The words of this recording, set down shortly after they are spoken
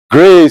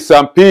Grace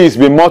and peace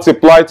be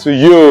multiplied to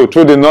you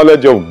through the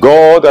knowledge of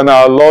God and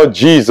our Lord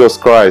Jesus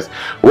Christ.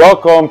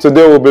 Welcome.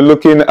 Today we'll be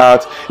looking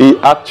at He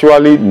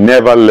actually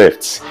never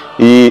left.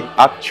 He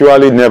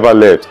actually never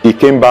left. He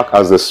came back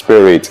as the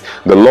Spirit.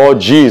 The Lord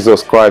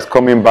Jesus Christ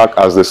coming back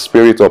as the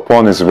Spirit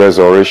upon His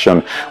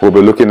resurrection. We'll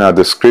be looking at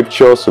the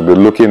scriptures. We'll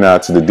be looking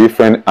at the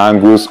different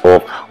angles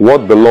of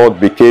what the Lord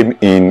became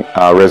in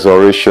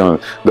resurrection.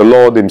 The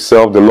Lord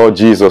Himself, the Lord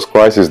Jesus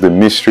Christ, is the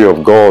mystery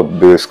of God.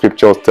 The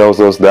scripture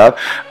tells us that.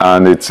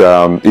 And it's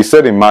He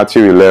said in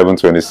Matthew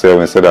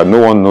 11:27, He said that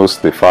no one knows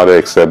the Father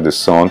except the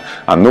Son,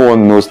 and no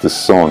one knows the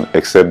Son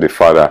except the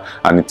Father.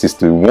 And it is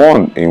the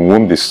one in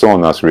whom the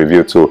Son has revealed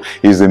to.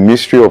 Is the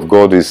mystery of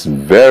God is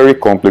very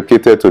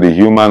complicated to the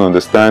human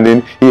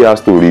understanding. He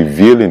has to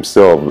reveal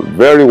Himself.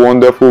 Very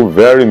wonderful,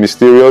 very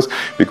mysterious,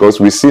 because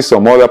we see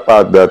some other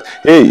part that,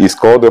 hey, He's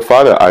called the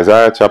Father.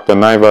 Isaiah chapter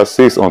 9 verse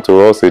 6, unto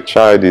us a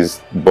child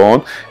is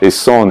born, a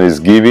son is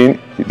given,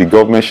 the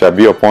government shall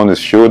be upon his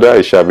shoulder.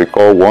 It shall be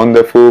called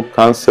Wonderful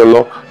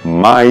Counselor,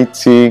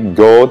 Mighty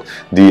God,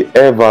 the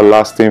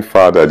Everlasting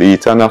Father, the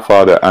Eternal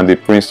Father, and the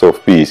Prince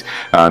of Peace.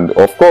 And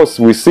of course,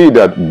 we see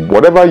that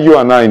whatever you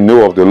and I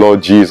know of the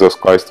Lord Jesus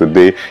Christ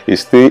today is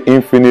still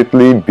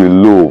infinitely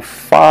below,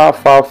 far,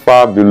 far,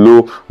 far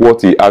below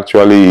what He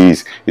actually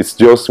is. It's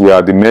just we are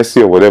at the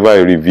mercy of whatever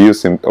He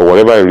reveals Him, or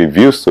whatever He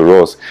reveals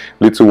to us.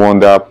 Little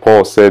wonder,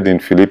 Paul said in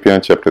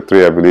Philippians chapter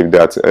 3, I believe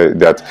that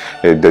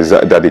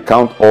they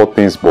count all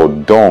things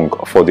but dung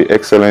for the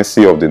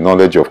excellency of the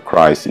knowledge of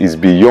Christ. Is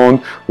beyond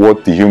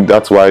what the human.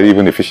 That's why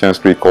even Ephesians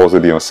 3 calls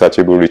it the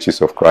unsearchable riches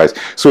of Christ.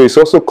 So it's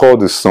also called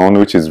the Son,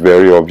 which is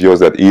very obvious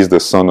that He is the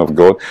Son of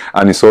God,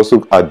 and it's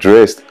also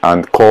addressed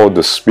and called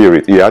the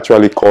Spirit. He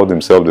actually called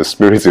Himself the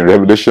Spirit in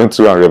Revelation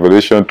 2 and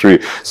Revelation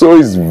 3. So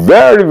it's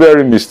very,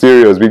 very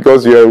mysterious,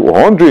 because you're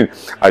wondering,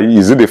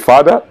 is it the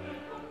Father?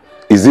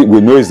 Is it,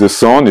 we know it's the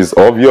Son, it's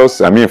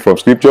obvious, I mean, from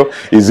scripture.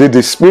 Is it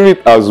the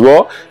Spirit as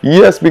well?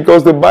 Yes,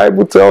 because the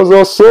Bible tells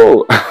us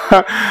so.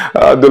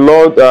 The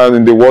Lord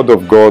in the Word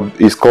of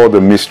God is called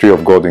the mystery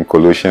of God in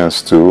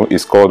Colossians 2.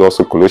 It's called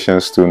also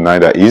Colossians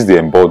 2:9, that is the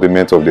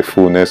embodiment of the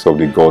fullness of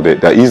the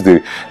Godhead. That is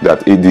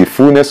the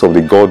fullness of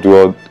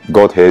the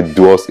Godhead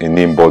dwells in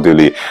Him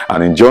bodily.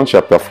 And in John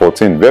chapter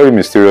 14, very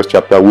mysterious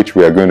chapter, which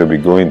we are going to be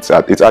going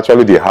at, it's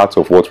actually the heart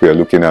of what we are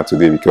looking at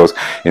today, because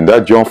in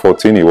that John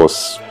 14,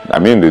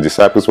 the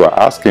disciples were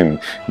asking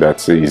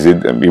that,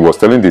 He was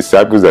telling the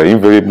disciples that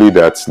invariably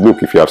that,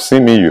 look, if you have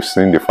seen me, you've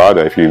seen the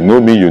Father. If you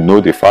know me, you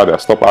know the Father.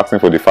 Stop asking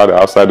for the Father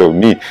outside of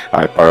me.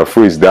 I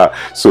paraphrase that.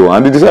 So,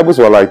 and the disciples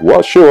were like,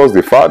 well, show us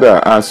the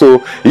Father. And so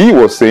He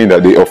was saying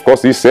that, of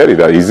course, He said it,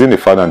 that He's in the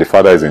Father and the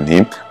Father is in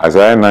Him.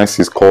 Isaiah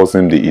 9:6 calls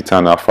Him the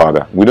eternal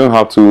Father. We don't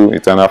have two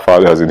eternal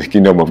fathers in the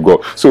kingdom of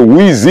God. So who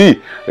is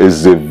He?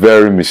 Is a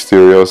very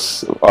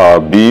mysterious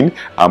being,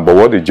 but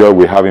what a joy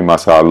we have Him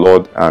as our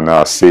Lord and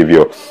our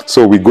Savior.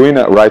 So we're going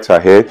right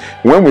ahead.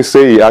 When we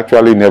say He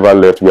actually never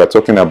left, we are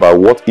talking about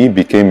what He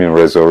became in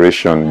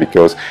resurrection,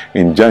 because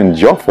in John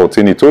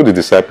 14, He told the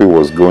disciple He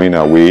was going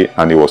away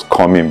and He was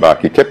coming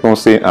back. He kept on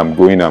saying, I'm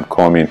going, I'm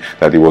coming,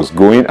 that He was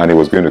going and He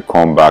was going to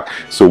come back.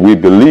 So we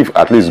believe,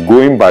 at least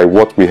going by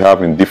what we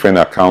have in different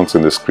accounts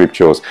in the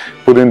scriptures,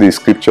 putting the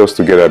scriptures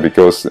together,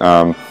 because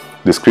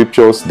the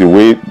scriptures, the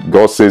way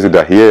God says it,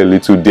 that here a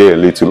little, there a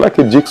little, like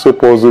a jigsaw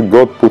puzzle,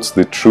 God puts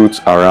the truth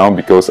around,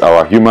 because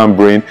our human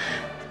brain,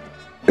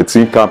 it's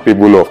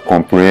incapable of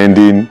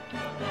comprehending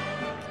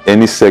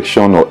any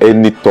section or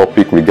any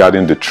topic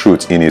regarding the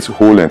truth in its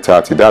whole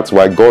entirety. That's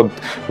why God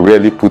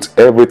really puts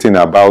everything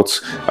about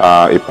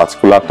a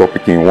particular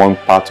topic in one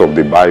part of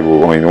the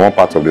Bible, or in one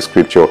part of the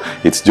scripture.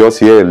 It's just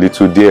here a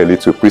little, there a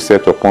little,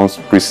 precept upon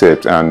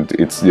precept, and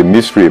it's a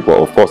mystery, but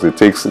of course it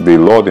takes the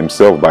Lord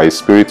Himself by His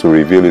Spirit to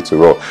reveal it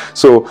to us.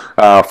 So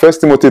 1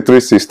 Timothy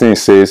 3:16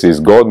 says, is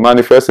God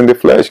manifest in the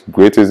flesh?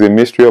 Great is the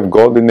mystery of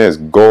godliness.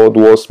 God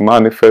was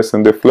manifest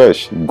in the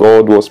flesh.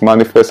 God was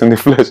manifest in the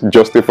flesh,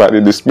 justified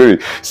in the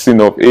Spirit,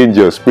 sin of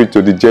angels, preach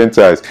to the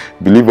Gentiles,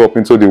 believe up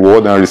into the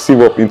world, and receive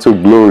up into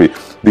glory.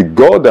 The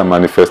God that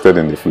manifested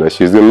in the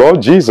flesh is the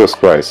Lord Jesus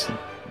Christ.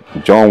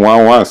 John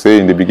 1:1 say,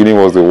 in the beginning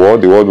was the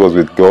Word was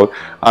with God,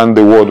 and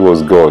the Word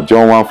was God.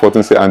 John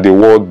 1:14 say, and the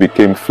Word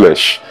became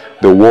flesh.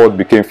 The Word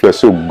became flesh.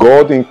 So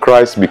God in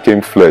Christ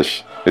became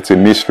flesh. It's a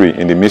mystery,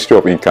 in the mystery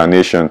of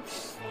incarnation.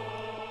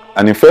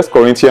 And in 1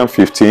 Corinthians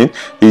 15,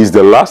 He is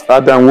the last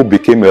Adam who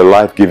became a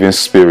life-giving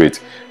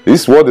Spirit.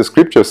 This is what the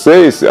scripture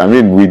says. I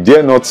mean, we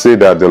dare not say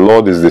that the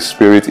Lord is the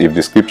Spirit if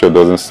the scripture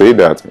doesn't say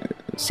that.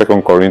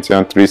 2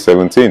 Corinthians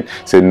 3:17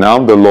 say, now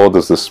the Lord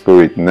is the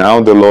Spirit. Now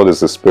the Lord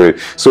is the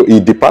Spirit. So He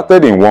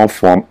departed in one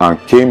form and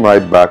came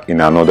right back in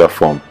another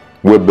form.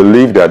 We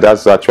believe that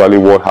that's actually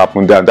what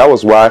happened. That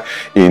was why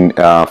in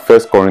 1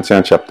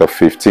 Corinthians chapter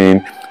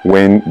 15,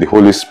 when the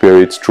Holy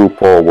Spirit through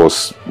Paul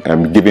was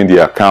giving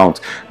the account,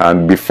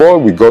 and before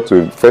we got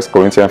to 1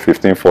 Corinthians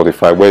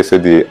 15:45, where he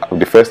said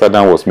the first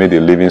Adam was made a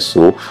living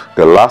soul,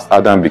 the last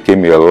Adam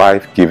became a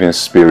life-giving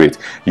spirit.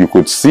 You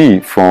could see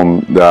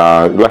from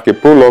like a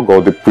prologue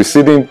or the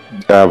preceding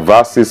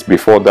verses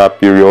before that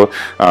period,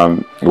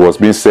 it was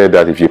being said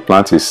that if you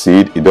plant a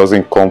seed, it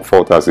doesn't come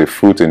forth as a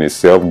fruit in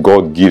itself.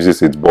 God gives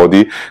it its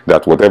body,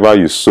 that whatever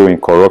you sow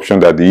in corruption,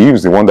 that he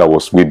is the one that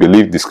was, we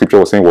believe the scripture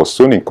was saying, was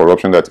sown in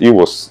corruption, that he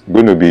was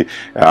going to be,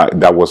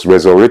 that was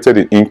resurrected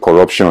in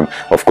incorruption.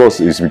 Of course,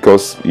 it's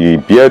because he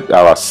bear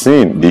our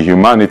sin, the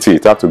humanity,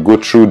 it had to go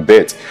through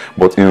death.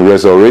 But in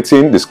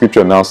resurrecting, the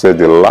scripture now says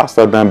the last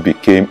Adam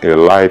became a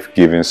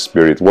life-giving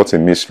spirit. What a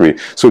mystery.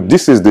 So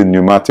this is the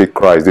pneumatic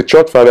Christ. The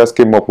church fathers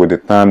came up with the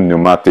term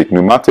pneumatic.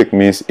 Pneumatic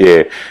means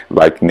air,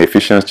 like in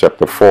Ephesians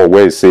chapter 4,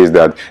 where it says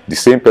that the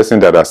same person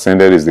that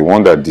ascended is the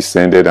one that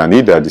descended, and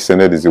he that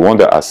descended is the one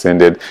that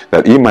ascended,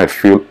 that he might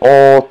fill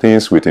all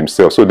things with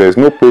himself. So there's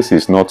no place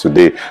he's not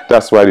today.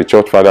 That's why the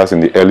church fathers in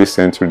the early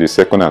century, the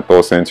second and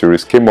third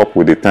centuries, came up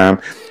with the term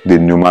the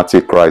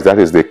pneumatic Christ. That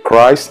is the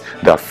Christ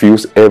that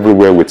fills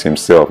everywhere with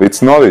himself.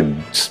 It's not a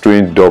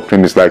strange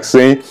doctrine. It's like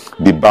saying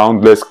the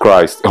boundless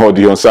Christ or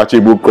the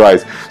unsearchable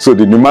Christ. So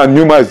the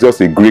pneuma is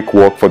just a Greek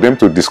word for them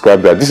to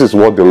describe that this is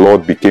what the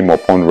Lord became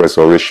upon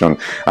resurrection.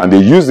 And they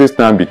use this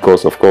term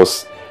because, of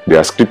course, there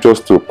are scriptures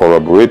to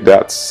corroborate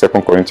that. 2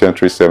 Corinthians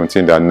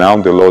 3:17, that now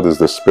the Lord is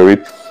the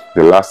Spirit.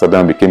 The last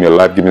Adam became a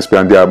life-giving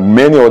spirit. And there are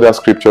many other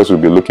scriptures we'll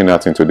be looking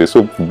at in today.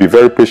 So be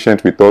very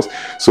patient with us.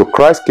 So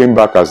Christ came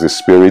back as the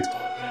Spirit.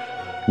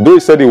 Though he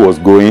said he was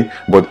going,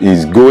 but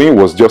his going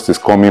was just his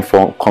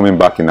coming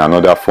back in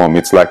another form.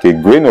 It's like a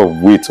grain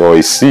of wheat or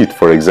a seed,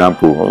 for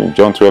example. In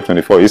John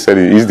 12:24, he said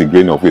it is the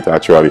grain of wheat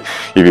actually.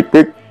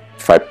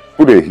 If I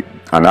put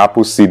an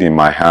apple seed in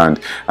my hand,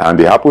 and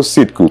the apple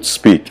seed could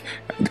speak,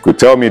 it could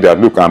tell me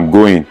that, look, I'm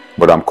going,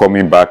 but I'm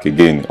coming back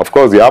again. Of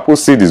course, the apple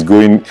seed is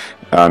going,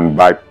 and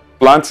by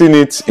planting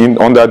it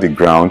in under the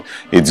ground,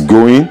 it's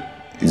going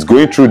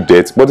through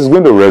death, but it's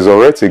going to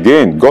resurrect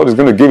again. God is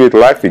going to give it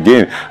life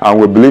again.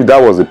 And we believe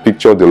that was the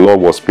picture the Lord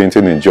was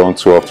painting in John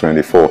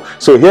 12:24.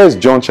 So here's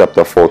John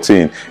chapter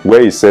 14,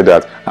 where he said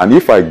that, and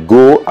if I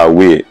go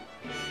away,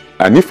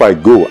 and if I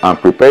go and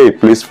prepare a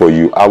place for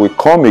you, I will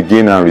come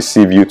again and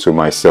receive you to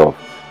myself.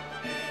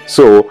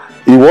 So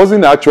he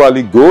wasn't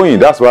actually going.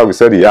 That's why we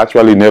said he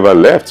actually never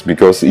left,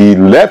 because he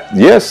left.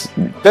 Yes,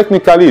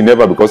 technically he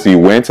never, because he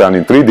went, and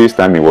in 3 days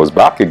time he was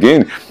back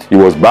again. He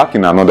was back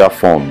in another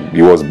form.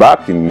 He was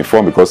back in the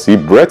form because he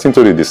breathed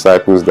into the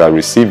disciples that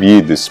receive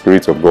ye the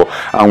Spirit of God.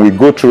 And we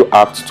go through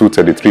Acts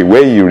 2:33,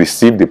 where he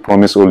received the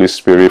promised Holy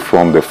Spirit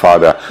from the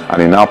Father,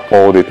 and he now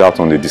poured it out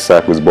on the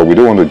disciples. But we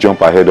don't want to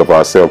jump ahead of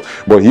ourselves.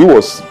 But he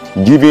was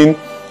giving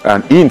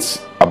an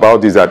hint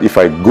about this, that if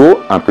I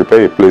go and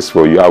prepare a place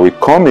for you, I will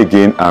come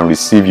again and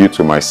receive you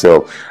to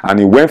myself. And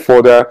he went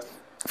further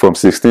from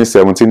 16,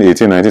 17,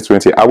 18, 19,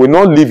 20. I will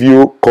not leave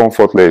you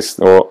comfortless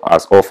or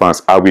as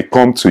orphans. I will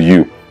come to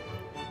you.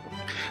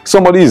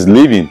 Somebody is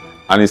leaving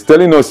and he's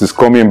telling us he's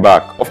coming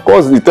back. Of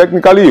course,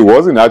 technically he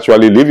wasn't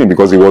actually leaving,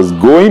 because he was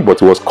going,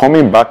 but he was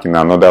coming back in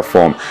another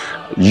form.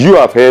 You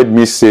have heard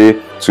me say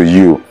to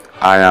you,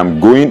 I am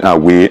going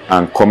away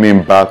and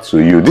coming back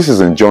to you. This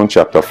is in John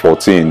chapter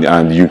 14,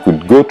 and you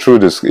could go through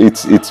this.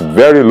 It's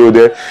very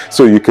loaded,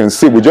 so you can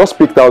see we just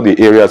picked out the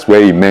areas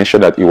where he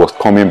mentioned that he was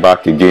coming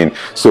back again.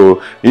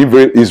 So he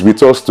is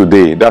with us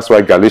today. That's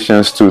why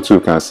Galatians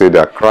 2:2 can say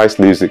that Christ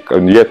lives,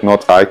 and yet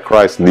not I,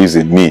 Christ lives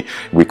in me.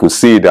 We could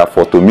see that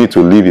for to me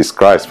to live is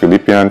Christ.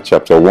 Philippians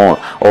chapter 1.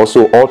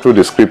 Also all through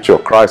the scripture,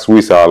 Christ who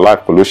is our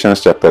life. Colossians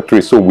chapter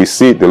 3. So we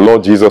see the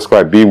Lord Jesus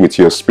Christ be with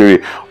your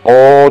spirit.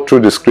 All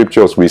through the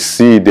scriptures we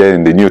see there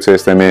in the New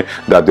Testament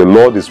that the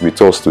Lord is with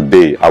us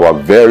today, our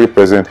very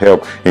present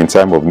help in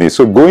time of need.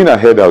 So going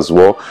ahead as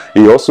well,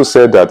 he also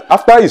said that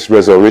after his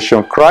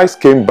resurrection,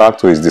 Christ came back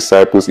to his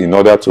disciples in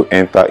order to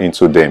enter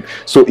into them.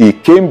 So he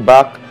came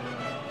back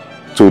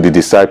to the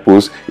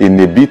disciples in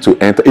a bid to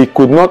enter. He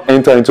could not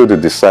enter into the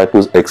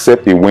disciples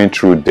except he went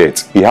through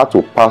death. He had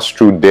to pass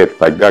through death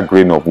like that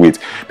grain of wheat,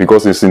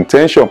 because his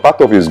intention, part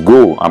of his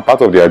goal and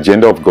part of the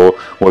agenda of God,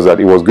 was that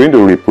he was going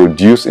to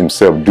reproduce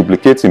himself,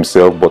 duplicate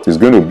himself, but it's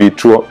going to be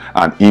through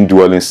an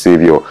indwelling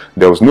Savior.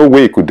 There was no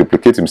way he could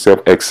duplicate himself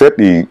except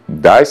he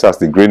dies as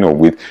the grain of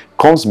wheat,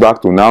 comes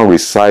back to now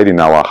reside in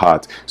our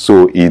heart.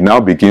 So he now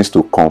begins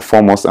to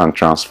conform us and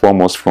transform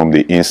us from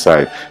the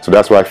inside. So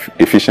that's why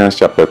Ephesians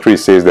chapter 3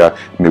 says that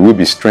may we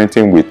be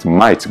strengthened with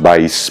might by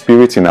his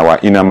Spirit in our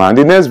inner man.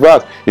 The next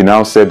verse, he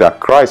now said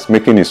that Christ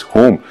making his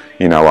home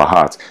in our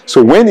heart.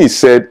 So when he has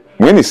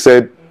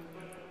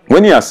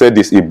said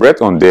this, he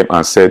breathed on them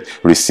and said,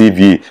 receive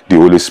ye the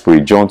Holy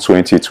Spirit. John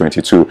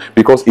 20:22.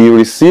 Because he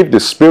received the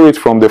Spirit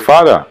from the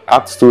Father.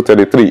 Acts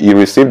 2:33. He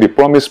received the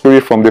promised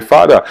Spirit from the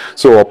Father.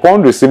 So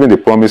upon receiving the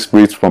promised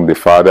Spirit from the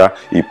Father,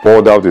 he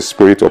poured out the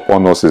Spirit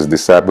upon us, his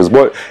disciples.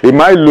 But it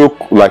might look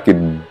like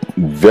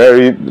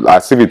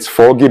as if it's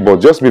foggy, but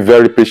just be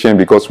very patient,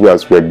 because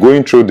as we're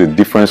going through the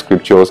different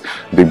scriptures,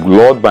 the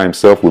Lord by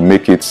himself will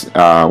make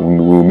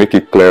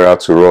it clearer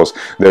to us.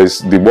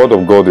 The word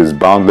of God is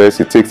boundless.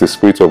 It takes the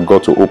Spirit of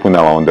God to open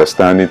our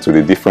understanding to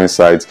the different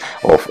sides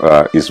of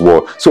his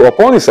word. So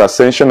upon his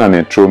ascension and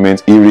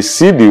enthronement, he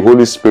received the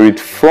Holy Spirit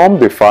from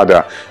the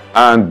Father.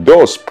 and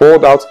thus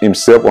poured out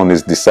himself on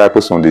his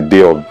disciples on the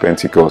day of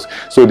Pentecost.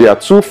 So there are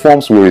two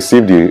forms we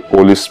receive the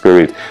Holy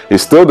Spirit.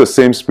 It's still the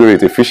same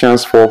Spirit.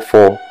 Ephesians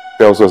 4:4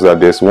 tells us that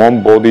there's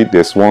one body,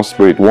 there's one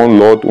Spirit, one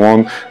Lord,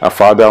 one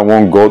Father,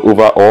 one God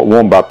over all,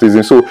 one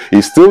baptism. So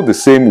it's still the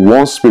same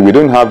one Spirit. We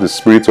don't have the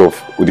Spirit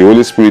of the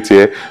Holy Spirit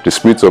here, the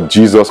Spirit of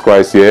Jesus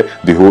Christ here,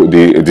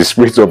 the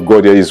Spirit of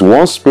God here. Is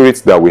one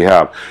Spirit that we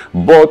have,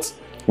 but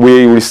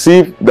we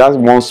receive that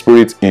one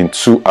Spirit in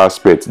two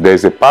aspects.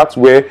 There's a part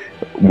where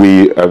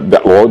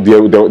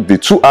the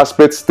two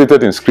aspects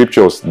stated in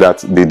scriptures, that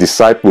the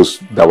disciples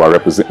that were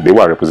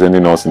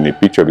representing us in the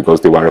picture, because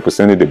they were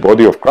representing the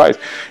body of Christ.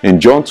 In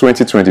John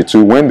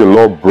 20:22, when the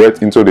Lord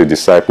breathed into the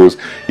disciples,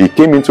 he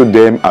came into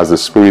them as the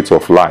Spirit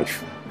of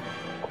life.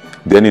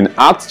 Then in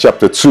Acts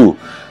chapter 2,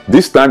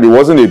 this time it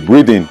wasn't a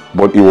breathing,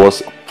 but it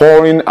was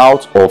pouring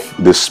out of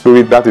the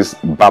Spirit, that is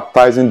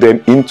baptizing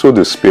them into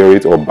the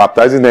Spirit, or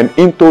baptizing them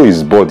into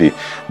his body.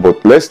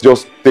 But let's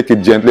just take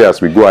it gently as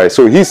we go ahead.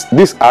 So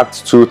this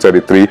Acts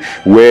 2:33,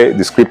 where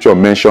the scripture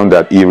mentioned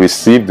that he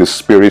received the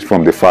Spirit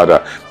from the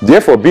Father.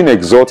 Therefore, being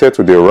exalted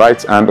to the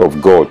right hand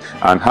of God,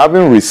 and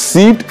having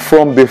received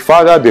from the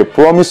Father the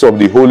promise of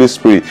the Holy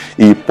Spirit,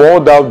 he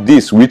poured out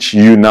this which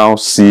you now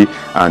see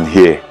and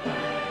hear.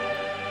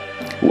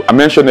 I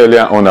mentioned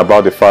earlier on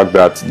about the fact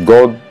that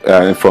God,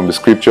 from the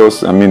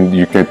scriptures, I mean,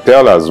 you can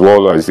tell as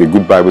well as a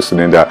good Bible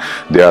student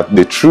that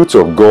the truths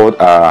of God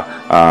are,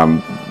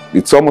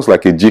 it's almost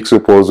like a jigsaw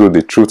puzzle.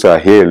 The truths are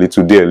here a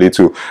little, there a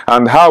little.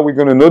 And how are we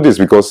going to know this?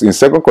 Because in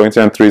 2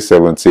 Corinthians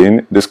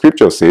 3:17, the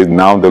scripture says,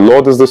 now the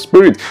Lord is the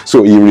Spirit.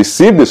 So he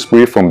received the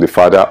Spirit from the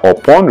Father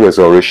upon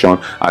resurrection,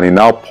 and he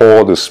now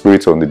poured the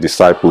Spirit on the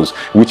disciples,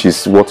 which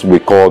is what we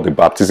call the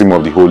baptism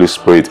of the Holy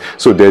Spirit.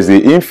 So there's the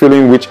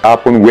infilling which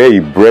happened where he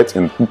breathed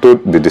into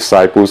the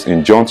disciples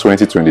in John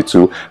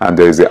 20:22, and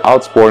there is the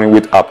outpouring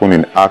which happened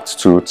in Acts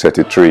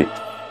 2:33.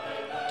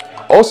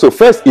 Also,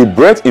 first, he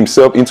breathed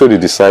himself into the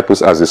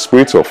disciples as the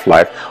Spirit of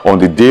life on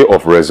the day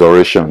of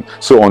resurrection.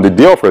 So on the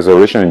day of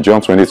resurrection in John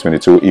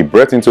 20:22, he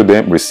breathed into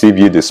them, receive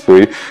ye the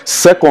Spirit.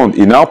 Second,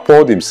 he now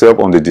poured himself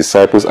on the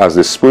disciples as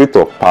the Spirit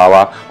of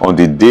power on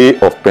the day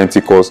of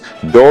Pentecost,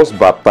 thus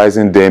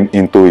baptizing them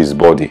into his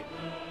body.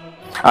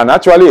 And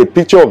actually, a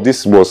picture of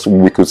this was,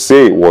 we could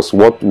say, was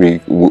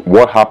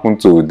what happened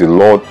to the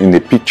Lord in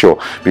the picture.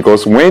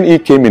 Because when he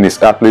came in his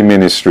earthly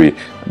ministry,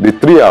 the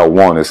three are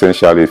one,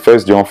 essentially.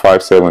 1 John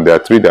 5:7, there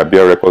are three that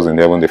bear records in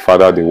heaven: the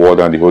Father, the Word,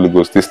 and the Holy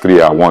Ghost. These three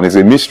are one. It's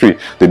a mystery,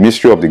 the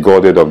mystery of the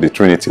Godhead of the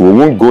Trinity. We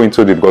won't go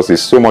into it because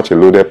it's so much a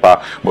loaded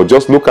part, but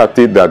just look at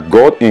it, that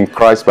God in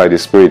Christ by the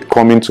Spirit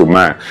coming to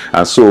man.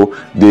 And so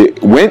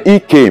when he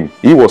came,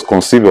 he was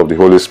conceived of the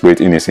Holy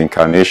Spirit in his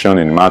incarnation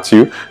in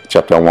Matthew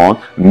chapter 1.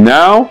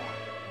 Now,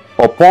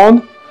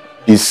 upon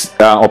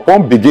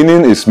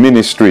beginning his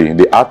ministry,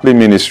 the earthly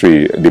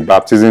ministry, the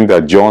baptism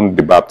that John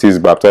the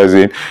Baptist baptized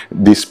in,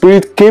 the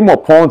Spirit came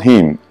upon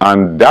him,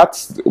 and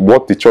that's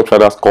what the church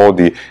fathers call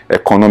the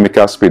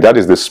economical spirit. That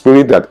is the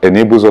Spirit that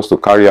enables us to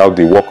carry out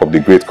the work of the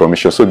Great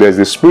Commission. So there's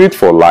the Spirit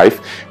for life,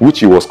 which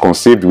he was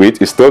conceived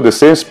with. It's still the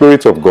same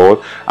Spirit of God,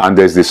 and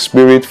there's the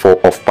Spirit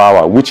of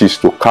power, which is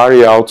to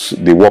carry out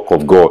the work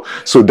of God.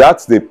 So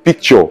that's the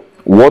picture,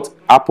 what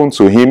happened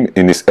to him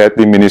in his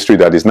earthly ministry,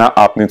 that is now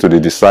happening to the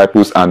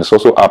disciples, and it's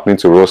also happening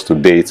to us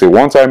today. It's a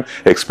one-time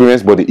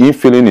experience, but the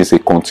infilling is a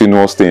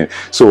continuous thing.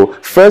 So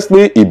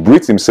firstly, he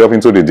breathed himself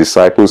into the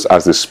disciples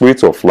as the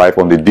Spirit of life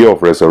on the day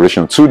of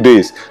resurrection. 2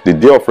 days, the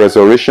day of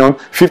resurrection.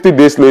 50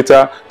 days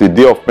later, the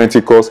day of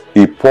Pentecost,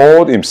 he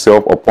poured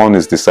himself upon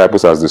his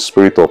disciples as the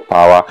Spirit of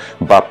power,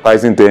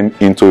 baptizing them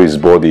into his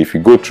body. If you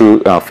go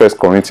through 1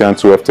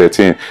 Corinthians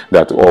 12:13,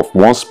 that of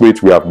one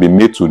Spirit we have been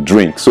made to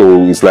drink.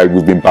 So it's like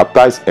we've been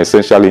baptized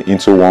essentially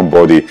into one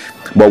body,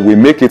 but we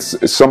make it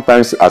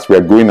sometimes as we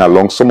are going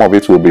along. Some of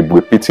it will be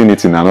repeating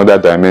it in another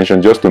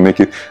dimension, just to make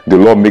it, the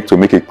Lord to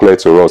make it clear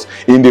to us.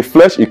 In the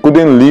flesh, he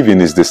couldn't live in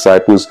his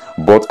disciples,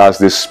 but as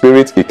the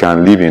Spirit, he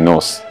can live in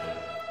us.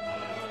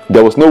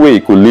 There was no way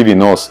he could live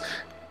in us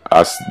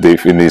as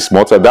in his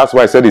mortal. That's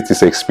why I said it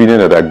is expedient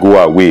that I go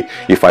away.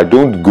 If I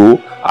don't go,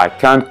 I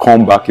can't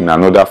come back in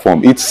another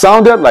form. It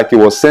sounded like he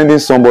was sending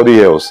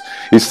somebody else.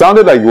 It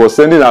sounded like he was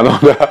sending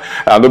another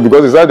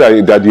because it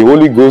said that the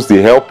Holy Ghost,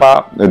 the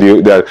helper,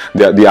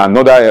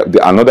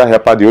 another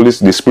helper,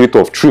 the Spirit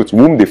of truth,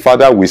 whom the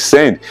Father will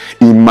send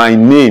in my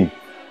name.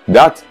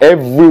 That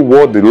every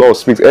word the Lord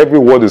speaks, every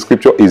word in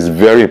scripture is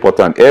very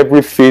important.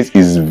 Every phase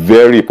is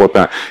very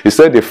important. He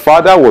said the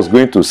Father was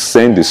going to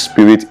send the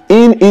Spirit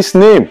in his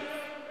name.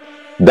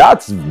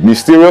 That's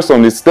mysterious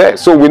on its there.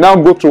 So we now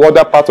go to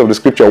other parts of the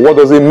scripture. What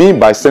does it mean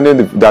by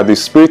sending that the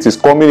Spirit is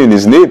coming in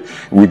his name?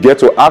 We get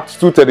to Acts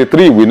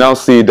 2:33. We now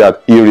see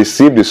that he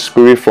received the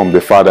Spirit from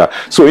the Father.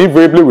 So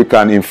invariably we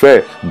can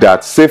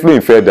safely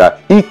infer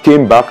that he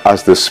came back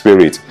as the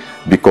Spirit.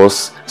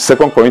 Because 2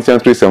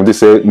 Corinthians 3:17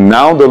 says,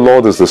 now the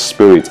Lord is the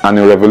Spirit. And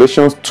in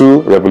Revelations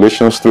 2,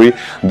 Revelations 3,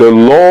 the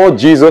Lord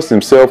Jesus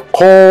himself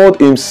called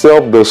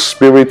himself the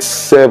Spirit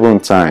 7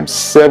 times.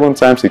 7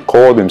 times he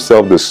called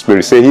himself the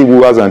Spirit. Say, he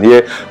who has an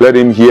ear, let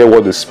him hear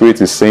what the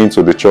Spirit is saying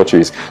to the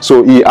churches.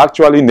 So he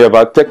actually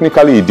never,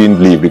 technically he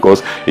didn't leave,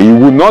 because he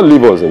would not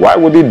leave us. Why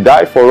would he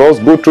die for us,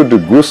 go through the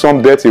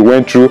gruesome death he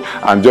went through,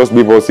 and just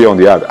leave us here on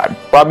the earth?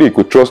 Probably he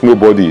could trust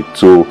nobody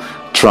to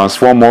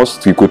transform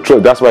us. He could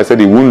trust. That's why I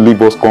said he wouldn't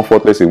leave us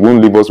comfortless. He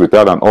wouldn't leave us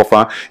without an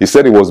offer. He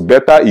said it was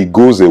better he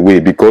goes away,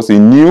 because he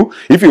knew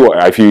if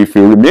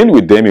he remained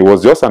with them, he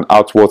was just an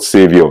outward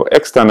savior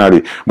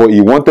externally, but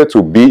he wanted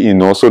to be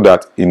in also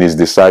that in his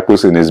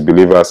disciples, in his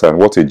believers. And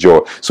what a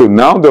joy. So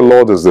now the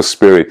Lord is the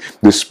Spirit.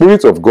 The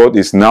Spirit of God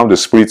is now the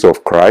Spirit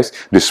of Christ,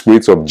 the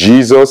Spirit of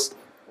Jesus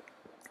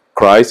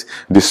Christ,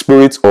 the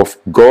Spirit of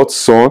God's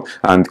Son,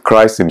 and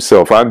Christ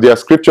himself. And there are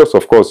scriptures,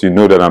 of course, you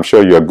know that. I'm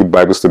sure you're a good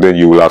Bible student.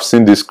 You will have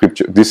seen this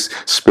scripture, this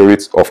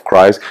Spirit of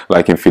Christ,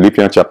 like in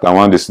Philippians chapter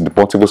 1, this is the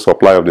bountiful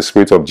supply of the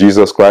Spirit of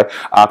Jesus Christ.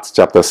 Acts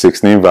chapter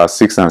 16, verse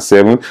 6 and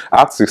 7.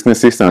 Acts 16,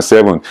 6 and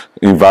 7.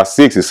 In verse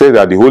 6, it says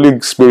that the Holy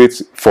Spirit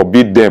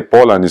forbid them,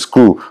 Paul and his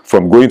crew,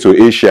 from going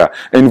to Asia.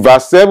 In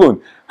verse 7,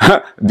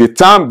 the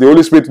term the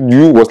Holy Spirit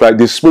knew was like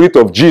the Spirit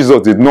of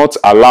Jesus did not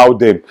allow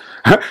them.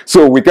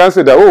 So we can't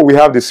say that, oh, we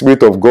have the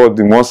Spirit of God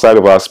in one side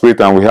of our spirit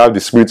and we have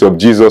the Spirit of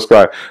Jesus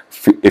Christ.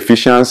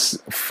 Ephesians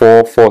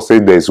 4:4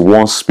 says there is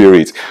one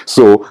Spirit.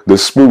 So the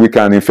Spirit we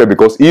can infer,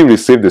 because he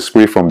received the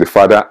Spirit from the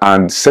Father.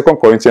 And 2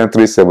 Corinthians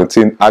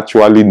 3:17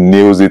 actually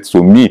nails it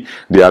to me.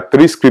 There are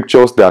 3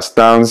 scriptures that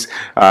stands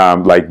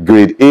like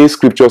grade A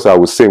scriptures, I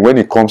would say, when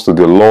it comes to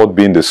the Lord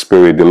being the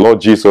Spirit, the Lord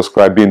Jesus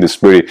Christ being the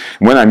Spirit.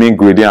 When I mean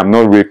grade A, I'm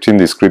not rating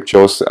the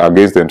scriptures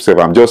against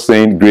themselves. I'm just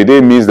saying grade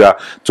A means that,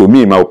 to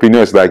me, in my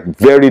opinion, it's like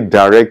very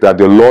direct, that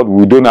the Lord,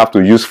 we don't have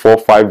to use 4 or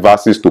 5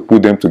 verses to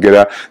put them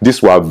together.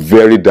 These were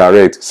very direct.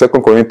 2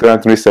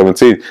 Corinthians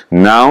 3:17.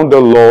 Now the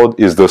Lord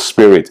is the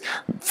Spirit.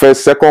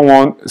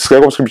 Second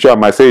scripture I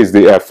might say is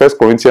the 1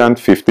 Corinthians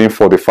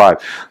 15:45.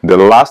 The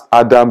last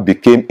Adam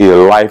became a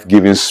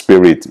life-giving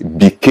spirit.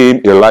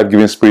 Became a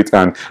life-giving spirit.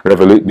 And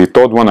the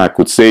third one I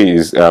could say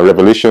is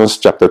Revelations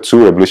chapter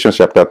 2, Revelation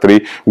chapter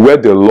 3, where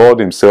the Lord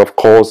himself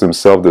calls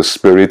himself the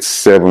Spirit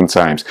 7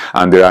 times.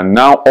 And there are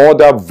now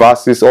other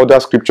verses, other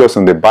scriptures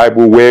in the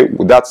Bible where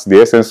that's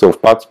the essence of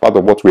part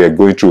of what we are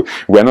going through.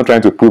 We are not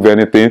trying to prove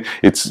anything.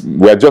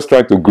 We are just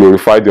trying to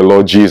glorify the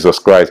Lord Jesus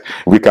Christ.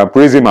 We can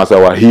praise him as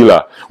our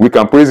healer. We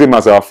can praise him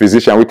as our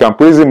physician. We can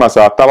praise him as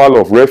our tower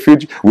of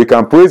refuge. We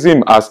can praise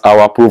him as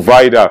our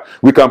provider.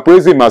 We can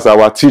praise him as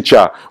our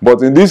teacher.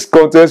 But in this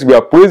context, we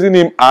are praising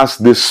him as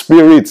the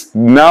Spirit.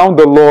 Now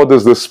the Lord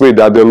is the Spirit.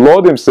 That the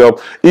Lord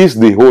himself is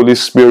the Holy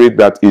Spirit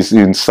that is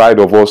inside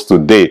of us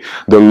today.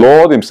 The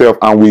Lord himself,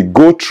 and we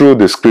go through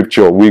the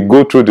scripture. We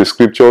go through the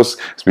scriptures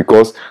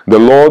because the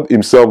Lord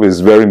himself is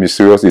very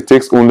mysterious. It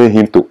takes only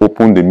him to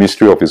open the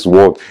mystery of his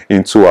word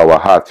into our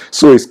heart.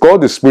 So it's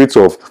called the Spirit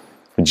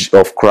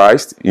of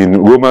Christ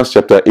in Romans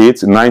chapter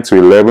 8, 9 to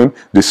 11.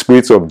 The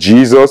Spirit of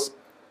Jesus,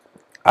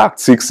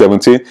 Acts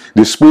 6:17.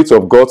 The Spirit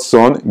of God's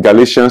Son,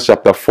 Galatians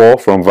chapter 4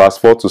 from verse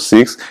 4 to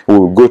 6. We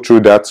will go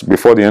through that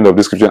before the end of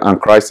this scripture,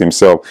 and Christ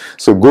himself.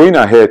 So going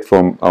ahead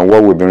from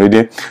what we've been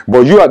reading,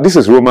 this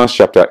is Romans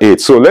chapter 8.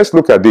 So let's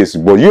look at this.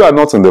 But you are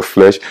not in the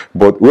flesh,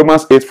 but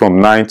Romans 8 from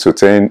 9 to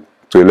 10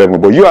 to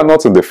 11. But you are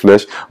not in the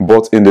flesh,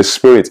 but in the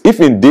Spirit, if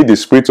indeed the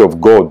Spirit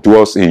of God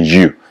dwells in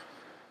you.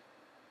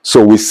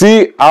 So we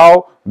see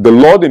how the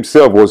Lord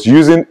himself was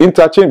using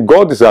interchange.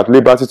 God is at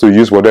liberty to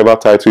use whatever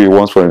title he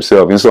wants for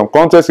himself. In some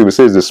context, he will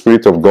say it's the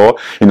Spirit of God.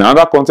 In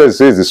another context,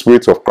 he says the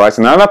Spirit of Christ.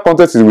 In another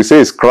context, he will say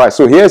it's Christ.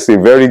 So here's a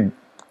very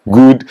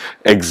good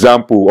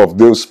example of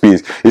those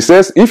spirits. He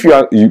says,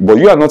 but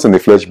you are not in the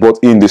flesh, but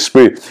in the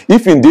Spirit.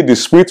 If indeed the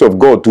Spirit of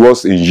God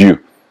dwells in you.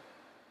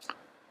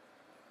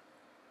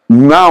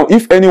 Now,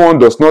 if anyone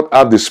does not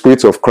have the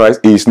Spirit of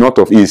Christ, he is not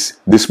of his.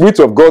 The Spirit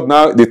of God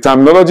now, the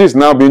terminology is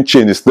now being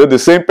changed. It's still the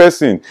same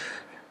person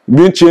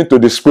being changed to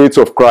the Spirit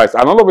of Christ.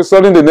 And all of a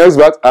sudden, the next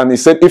verse, and he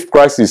said, if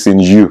Christ is in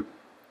you.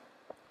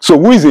 So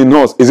who is in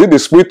us? Is it the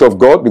Spirit of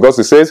God? Because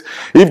it says,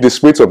 if the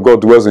Spirit of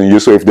God dwells in you.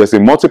 So if there's a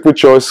multiple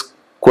choice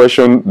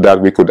question that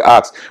we could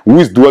ask, who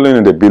is dwelling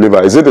in the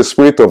believer? Is it the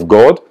Spirit of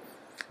God?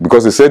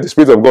 Because it said the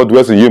Spirit of God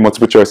dwells in you,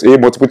 multiple choice A.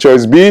 Multiple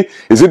choice B,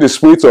 is it the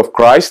Spirit of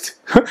Christ?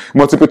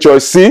 Multiple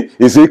choice C,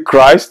 is it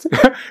Christ?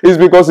 It's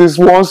because it's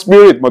one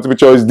Spirit. Multiple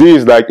choice D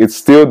is like it's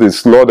still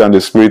this Lord and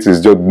the Spirit is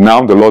just,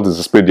 now the Lord is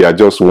the Spirit, they are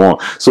just one.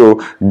 So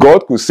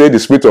God could say the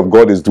Spirit of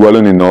God is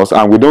dwelling in us,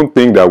 and we don't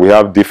think that we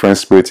have different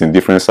spirits in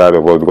different sides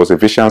of us, because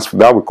Ephesians,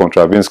 that will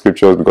contravene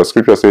scriptures, because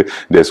scripture says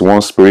there's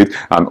one Spirit,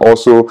 and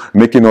also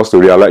making us to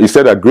realize, he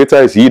said that greater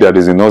is he that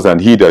is in us than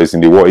he that is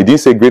in the world. He didn't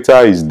say greater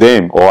is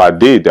them or are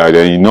they that are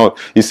in us.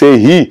 He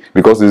said he,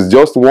 because it's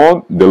just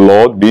one, the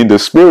Lord being the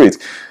Spirit.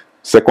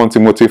 2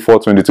 Timothy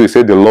 4:22, it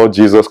said, the Lord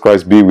Jesus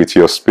Christ be with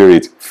your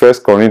spirit. 1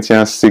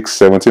 Corinthians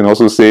 6:17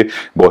 also say,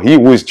 but he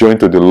who is joined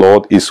to the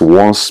Lord is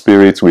one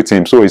spirit with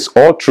him. So it's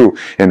all true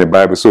in the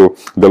Bible. So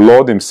the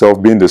Lord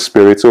himself being the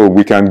spirit. So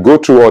we can go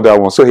through other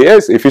ones. So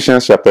here's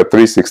Ephesians chapter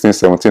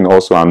 3:16-17,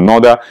 also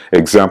another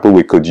example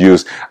we could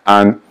use.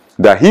 And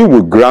that he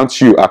will grant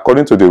you,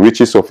 according to the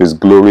riches of his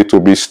glory, to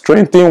be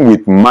strengthened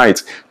with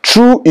might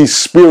through his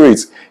spirit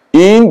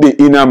in the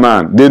inner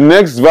man. The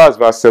next verse,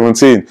 verse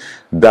 17,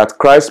 that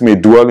Christ may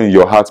dwell in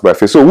your hearts by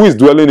faith. So who is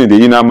dwelling in the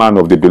inner man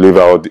of the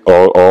believer,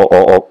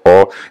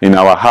 or in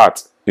our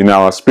heart, in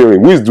our spirit?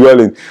 Who is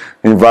dwelling?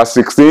 In verse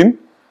 16,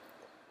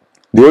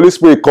 the Holy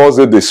Spirit calls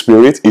it the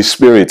Spirit, his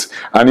spirit.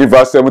 And in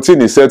verse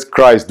 17, he said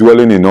Christ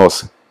dwelling in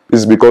us.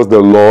 It's because the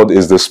Lord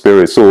is the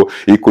Spirit. So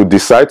he could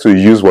decide to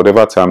use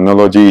whatever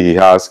terminology he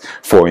has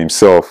for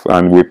himself.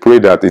 And we pray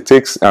that it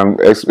takes,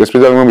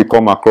 especially when we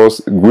come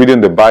across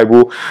reading the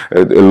Bible,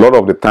 a lot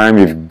of the time,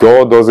 if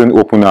God doesn't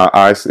open our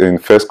eyes, in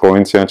 1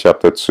 Corinthians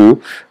chapter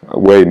 2,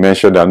 where he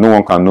mentioned that no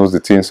one can know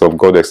the things of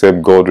God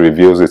except God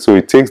reveals it. So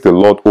it takes the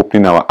Lord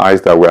opening our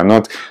eyes, that we are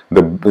not,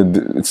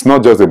 it's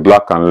not just the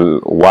black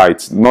and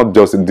white, not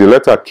just the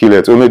letter kill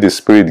it, only the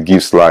Spirit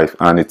gives life.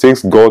 And it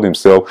takes God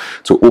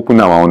himself to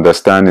open our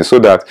understanding, so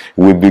that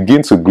we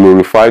begin to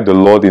glorify the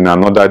Lord in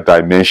another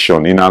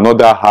dimension, in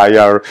another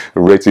higher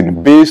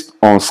rating, based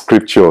on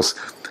scriptures.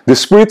 The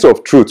Spirit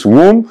of truth,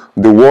 whom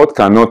the world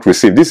cannot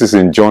receive. This is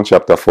in John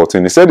chapter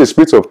 14. He said, the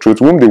Spirit of truth,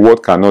 whom the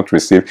world cannot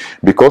receive,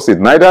 because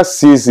it neither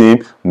sees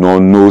him nor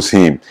knows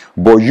him.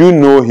 But you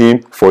know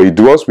him, for he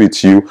dwells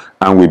with you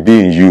and will be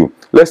in you.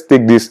 Let's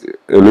take this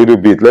a little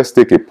bit. Let's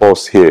take a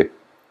pause here.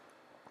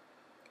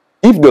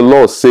 If the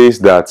Lord says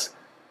that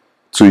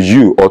to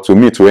you, or to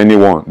me, to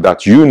anyone,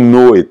 that you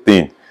know a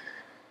thing,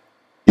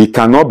 he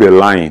cannot be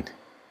lying.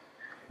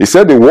 He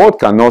said the world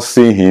cannot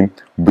see him,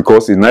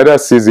 because it neither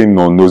sees him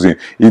nor knows him.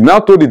 He now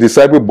told the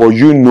disciple, but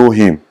you know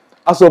him.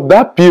 As of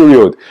that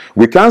period,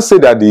 we can't say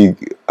that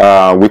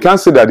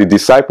the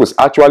disciples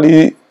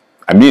actually,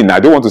 I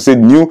don't want to say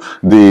knew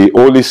the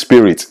Holy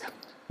Spirit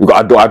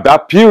at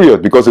that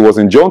period, because it was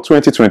in John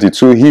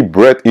 20:22 he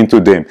breathed into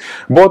them.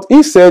 But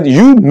he said,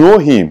 you know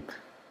him.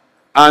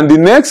 And the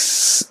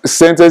next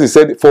sentence he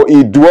said, for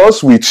he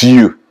dwells with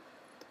you.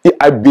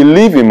 I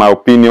believe, in my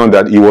opinion,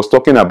 that he was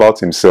talking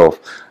about himself.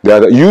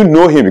 That you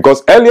know him.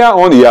 Because earlier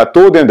on he had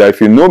told them that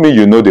if you know me,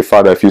 you know the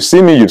Father. If you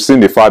see me, you've seen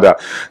the Father.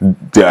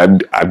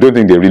 I don't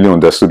think they really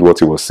understood what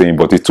he was saying.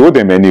 But he told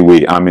them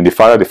anyway, I'm in the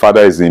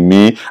Father is in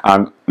me.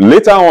 And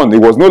later on, it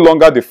was no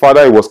longer the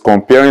Father. He was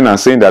comparing and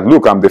saying that,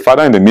 look, I'm the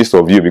Father in the midst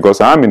of you, because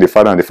I'm in the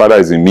Father and the Father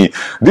is in me.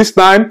 This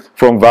time,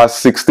 from verse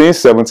 16,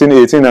 17,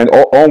 18, and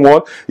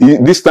onward,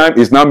 this time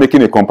is now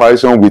making a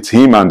comparison with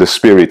him and the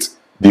Spirit,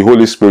 the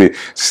Holy Spirit.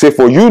 Say,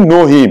 for you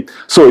know him.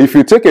 So if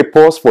you take a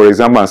pause, for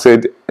example, and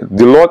said,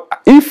 the Lord,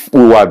 if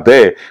we were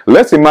there,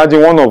 let's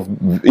imagine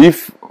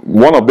if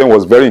one of them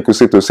was very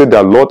inquisitive to say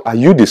that, Lord, are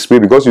you the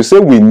Spirit? Because you say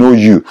we know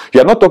you.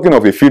 You are not talking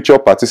of a future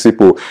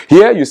participle.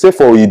 Here you say,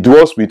 for he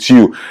dwells with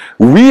you.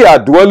 We are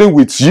dwelling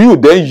with you.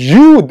 Then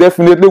you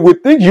definitely will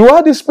think you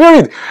are the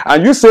Spirit.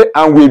 And you say,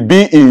 and will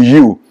be in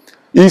you.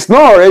 It's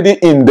not already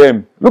in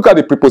them. Look at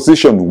the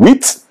preposition,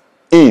 with,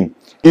 in.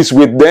 It's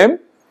with them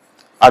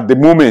at the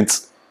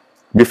moment,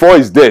 before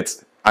his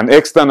death, and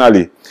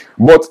externally.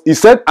 But he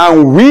said,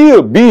 and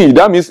will be.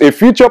 That means a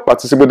future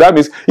participle. That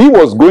means he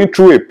was going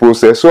through a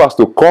process so as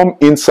to come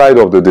inside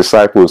of the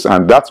disciples.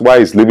 And that's why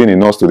he's living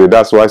in us today.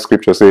 That's why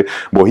scripture says,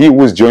 but he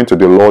who is joined to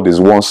the Lord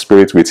is one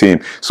spirit with him.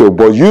 So,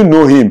 but you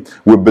know him.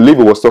 We believe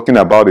he was talking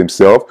about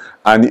himself.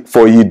 And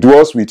for he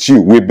dwells with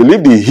you. We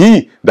believe the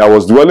he that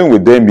was dwelling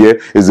with them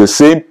here is the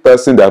same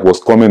person that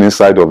was coming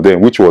inside of them,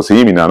 which was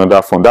him in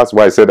another form. That's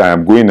why he said, I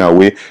am going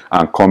away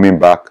and coming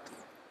back.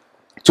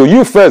 To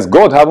you first,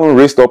 God, having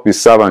raised up his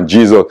servant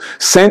Jesus,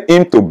 sent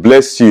him to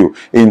bless you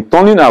in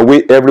turning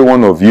away every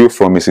one of you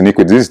from his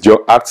iniquity. This is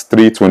Acts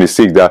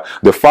 3:26, that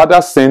the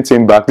Father sent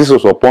him back. This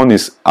was upon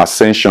his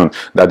ascension,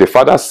 that the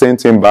Father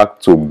sent him back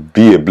to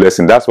be a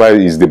blessing. That's why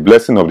it's the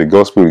blessing of the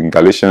gospel in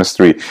Galatians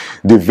 3.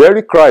 The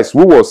very Christ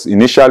who was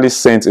initially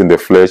sent in the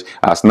flesh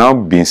has now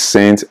been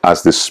sent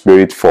as the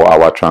Spirit for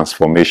our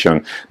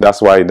transformation.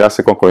 That's why that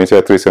 2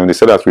 Corinthians 3:7, they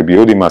said that we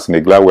behold him as in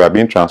a glass, we are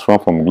being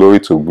transformed from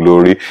glory to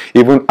glory,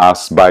 even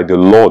as by the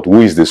Lord who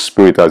is the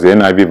Spirit, as the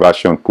NIV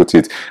version put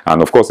it. And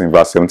of course in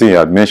verse 17 he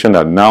had mentioned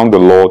that now the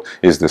Lord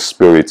is the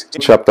Spirit.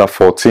 Chapter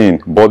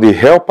 14, but the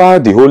Helper,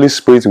 the Holy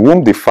Spirit,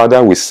 whom the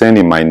Father will send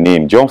in my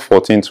name. John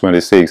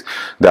 14:26,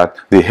 that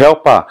the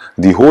Helper,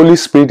 the Holy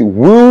Spirit,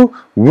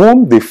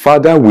 whom the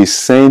Father will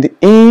send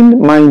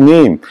in my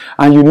name.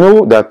 And you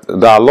know that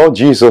our Lord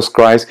Jesus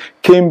Christ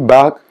came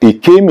back. He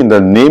came in the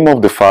name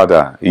of the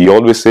Father. He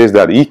always says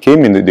that he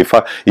came in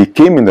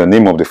the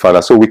name of the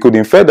Father. So we could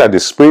infer that the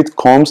Spirit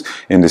comes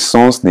in the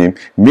Son's name,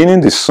 meaning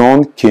the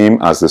Son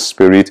came as the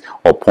Spirit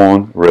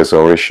upon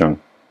resurrection.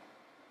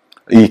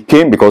 He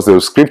came because there are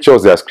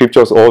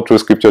scriptures all through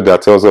scripture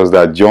that tells us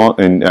that John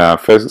in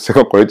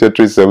Second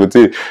Corinthians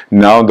 3:17,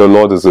 now the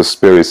Lord is the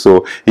Spirit.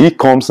 So he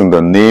comes in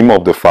the name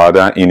of the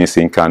Father in his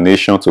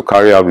incarnation to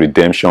carry out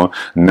redemption.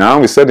 Now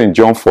we said in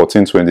John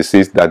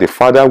 14:26 that the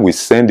Father will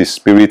send the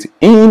Spirit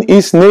in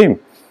his name,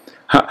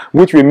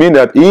 which will mean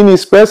that in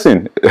his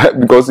person,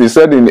 because he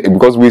said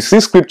because we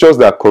see scriptures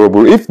that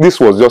corroborate. If this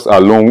was just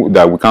alone,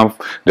 that we can't,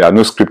 there are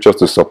no scriptures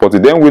to support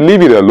it, then we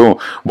leave it alone.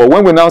 But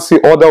when we now see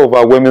other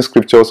overwhelming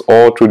scriptures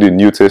all through the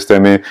New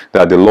Testament,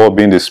 that the Lord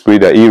being the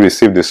Spirit, that he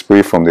received the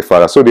Spirit from the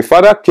Father. So the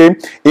Father came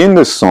in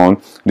the Son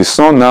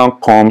now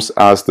comes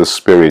as the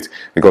Spirit,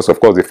 because of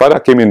course the Father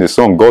came in the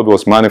Son. God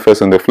was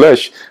manifest in the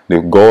flesh.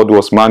 God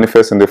was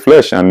manifest in the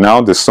flesh, and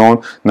now the Son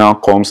now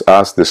comes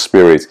as the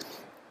Spirit.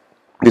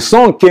 The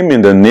Son came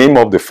in the name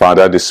of the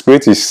Father. The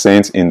Spirit is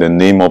sent in the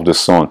name of the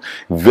Son.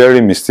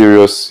 Very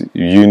mysterious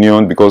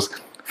union, because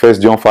 1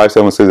 John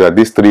 5:7 says that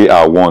these three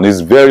are one.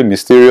 It's very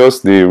mysterious,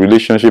 the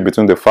relationship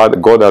between the Father,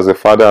 God as the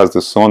Father, as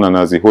the Son, and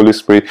as the Holy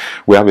Spirit.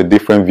 We have a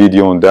different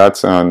video on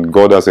that. And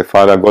God as a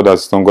Father, God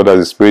as the Son, God as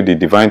the Spirit, the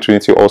Divine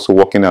Trinity also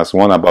working as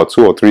one. About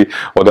 2 or 3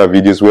 other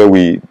videos where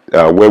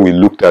we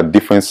looked at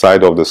different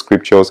side of the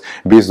scriptures,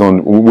 based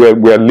on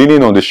we are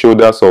leaning on the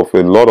shoulders of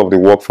a lot of the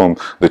work from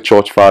the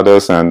church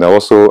fathers, and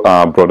also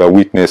Brother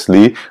Witness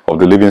Lee of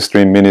the Living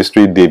Stream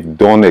Ministry. They've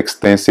done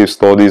extensive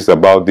studies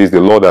about this. The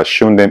Lord has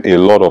shown them a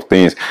lot of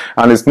things.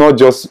 And it's not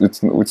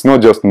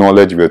just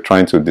knowledge we're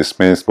trying to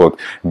dispense, but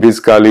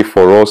basically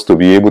for us to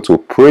be able to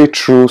pray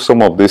through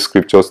some of these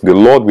scriptures. The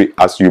Lord,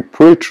 as you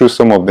pray through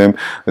some of them,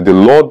 the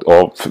Lord,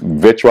 of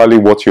virtually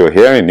what you're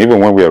hearing, even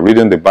when we are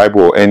reading the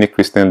Bible or any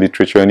Christian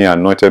literature, any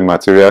anointed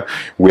material,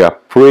 we are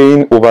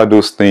praying over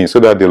those things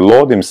so that the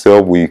Lord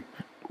himself will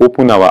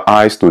open our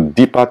eyes to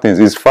deeper things.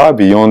 It's far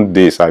beyond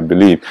this, I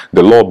believe.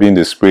 The Lord being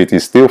the Spirit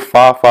is still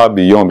far, far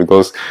beyond,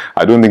 because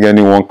I don't think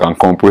anyone can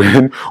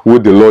comprehend who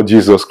the Lord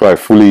Jesus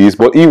Christ fully is.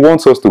 But he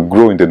wants us to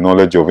grow in the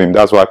knowledge of him.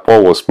 That's why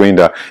Paul was praying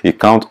that he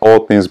count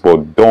all things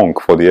but dung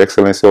for the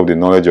excellency of the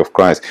knowledge of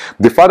Christ.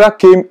 The Father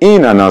came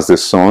in and as the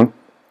Son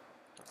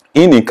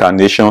in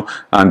incarnation,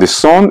 and the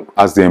Son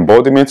as the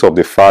embodiment of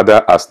the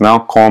Father has now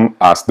come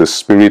as the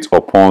Spirit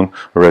upon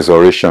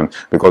resurrection.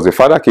 Because the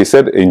Father, he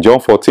said in John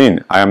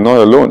 14, I am not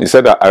alone. He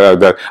said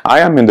that I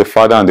am in the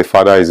Father and the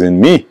Father is in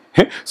me.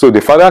 So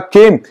the Father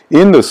came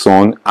in the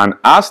Son and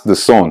as the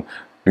Son,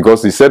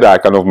 because he said that I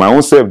can of my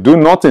own self do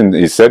nothing.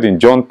 He said in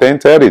John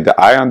 10:30 that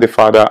I and the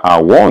Father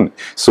are one.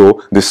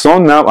 So the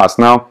Son now has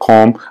now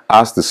come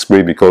as the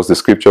Spirit, because the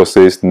scripture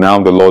says now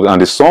the Lord,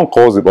 and the Son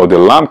calls it, or the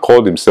Lamb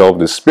called himself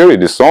the Spirit,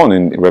 the Son,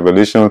 in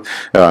Revelation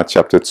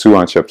chapter 2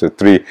 and chapter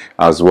 3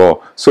 as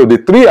well. So the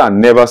three are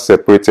never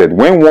separated.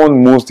 When one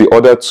moves, the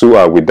other two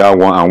are with that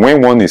one, and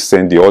when one is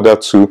sent, the other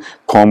two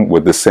come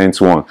with the sent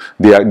one.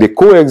 They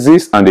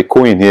coexist and they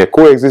co-inhere.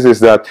 Coexist is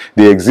that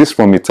they exist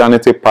from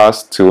eternity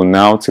past till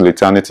now, till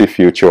eternity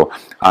future,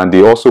 and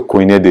they also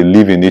co-inhere, they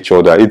live in each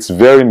other. It's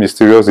very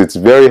mysterious. It's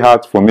very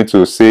hard for me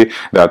to say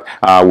that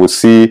I will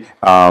see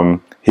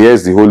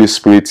here's the Holy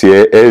Spirit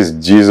here, here's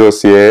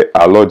Jesus here,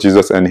 our Lord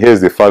Jesus, and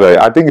here's the Father.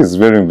 I think it's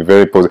very,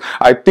 very positive.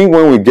 I think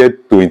when we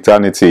get to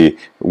eternity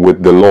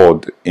with the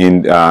Lord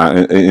in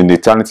the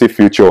eternity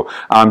future,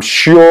 I'm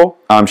sure,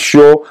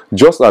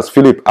 just as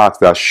Philip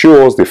asked, that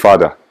show us the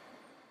Father.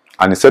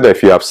 And he said that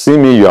if you have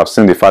seen me, you have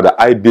seen the Father.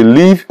 I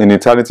believe in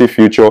eternity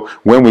future,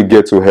 when we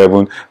get to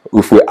heaven,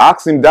 if we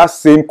ask him that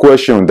same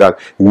question, that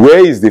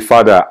where is the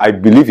Father, I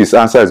believe his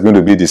answer is going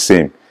to be the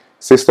same.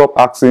 Say, stop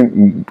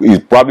asking. He's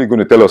probably going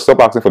to tell us, stop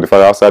asking for the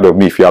Father outside of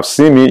me. If you have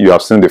seen me, you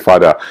have seen the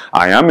Father.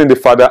 I am in the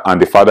Father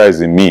and the Father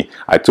is in me.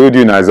 I told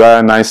you in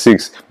Isaiah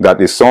 9:6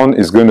 that a son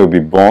is going to be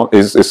born,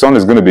 a son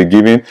is going to be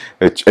given,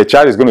 a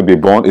child is going to be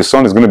born, a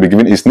son is going to be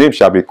given. His name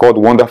shall be called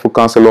Wonderful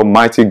Counselor,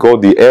 Mighty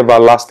God, the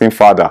Everlasting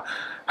Father.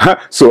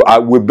 So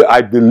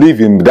I believe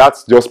him.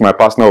 That's just my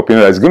personal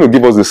opinion. He's going to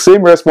give us the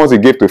same response he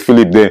gave to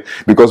Philip then,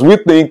 because we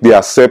think they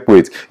are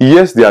separate.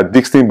 Yes, they are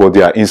distinct, but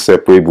they are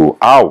inseparable.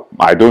 How?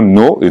 I don't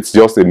know. It's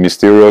just a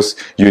mysterious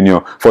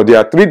union. For there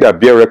are three that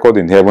bear record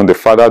in heaven: the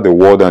Father, the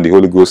Word, and the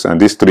Holy Ghost, and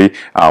these three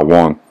are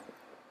one.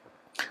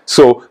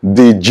 So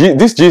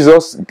this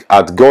Jesus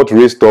had God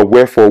raised up,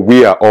 wherefore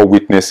we are all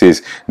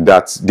witnesses.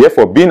 That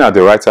therefore, being at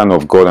the right hand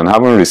of God and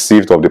having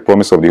received of the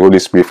promise of the Holy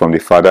Spirit from the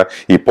Father,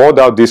 he poured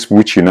out this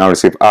which you now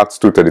receive. Acts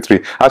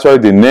 2:33. Actually,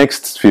 the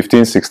next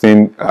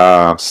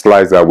 15-16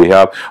 slides that we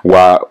have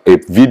were a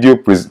video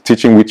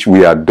teaching which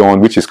we are done,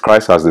 which is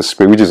Christ as the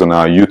Spirit, which is on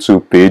our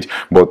YouTube page.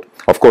 But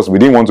of course, we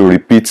didn't want to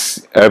repeat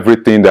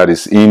everything that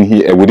is in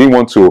here. We didn't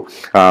want to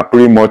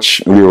pretty much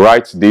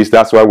rewrite this.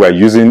 That's why we're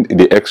using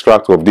the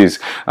extract of this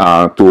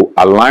to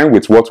align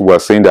with what we were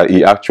saying, that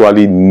he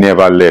actually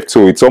never left.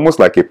 So it's almost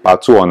like a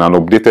part 2 on an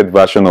updated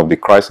version of the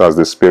Christ as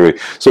the Spirit.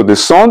 So the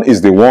Son is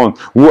the one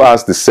who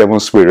has the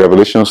seventh Spirit.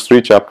 Revelation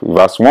 3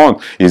 verse 1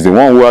 is the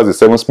one who has the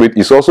seventh Spirit.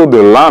 It's also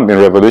the Lamb in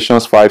Revelation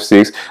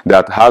 5:6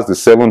 that has the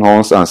 7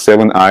 horns and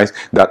 7 eyes,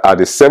 that are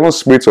the 7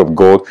 spirits of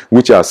God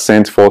which are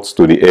sent forth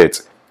to the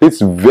earth. It's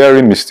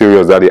very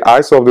mysterious that the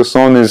eyes of the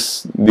Son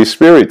is the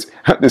Spirit,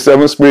 the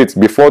seven spirits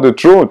before the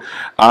throne.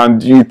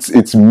 And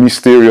it's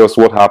mysterious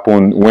what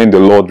happened when the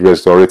Lord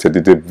resurrected.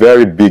 It's a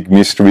very big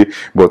mystery,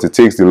 but it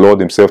takes the Lord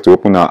himself to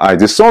open our eyes.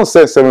 The Son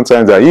said 7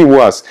 times that he who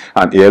has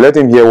an ear, let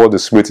him hear what the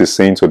Spirit is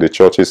saying to the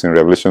churches in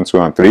Revelation 2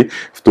 and 3.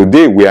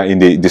 Today we are in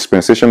the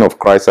dispensation of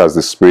Christ as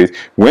the Spirit.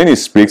 When he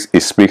speaks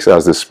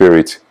as the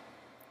Spirit.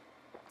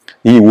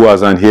 He who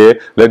has an ear,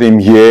 let him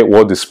hear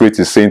what the Spirit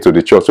is saying to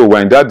the church. So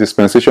we're in that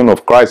dispensation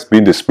of Christ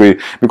being the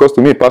Spirit. Because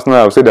to me personally,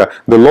 I would say that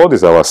the Lord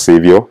is our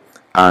Savior.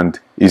 And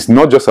it's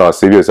not just our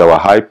Savior, it's our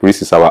high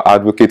priest, it's our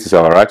advocate, it's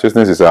our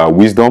righteousness, it's our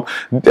wisdom.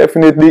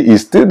 Definitely,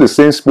 it's still the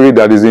same Spirit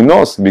that is in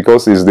us,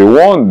 because it's the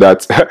one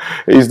that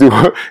is the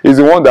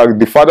one that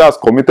the Father has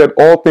committed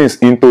all things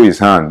into his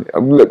hand.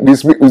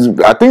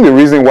 I think the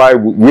reason why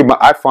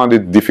I found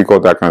it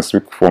difficult, I can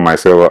speak for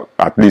myself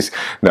at least,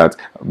 that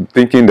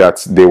thinking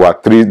that they were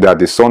three, that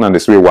the Son and the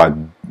Spirit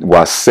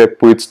were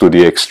separate to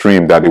the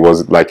extreme, that it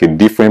was like a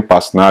different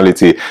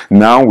personality.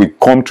 Now we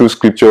come through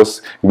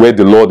scriptures where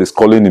the Lord is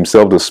calling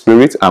himself the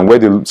Spirit, and where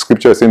the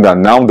scripture is saying that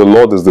now the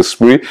Lord is the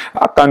Spirit.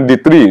 How can the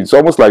three? It's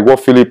almost like what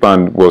Philip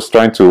was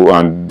trying to,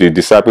 and the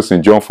disciples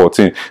in John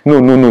 14.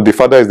 No, the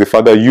Father is the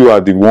Father, you are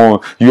the one,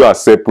 you are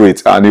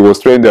separate. And he was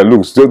trying their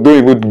looks. Don't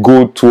even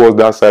go towards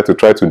that side to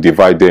try to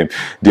divide them.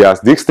 They are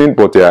distinct,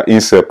 but they are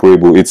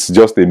inseparable. It's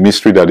just a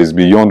mystery that is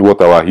beyond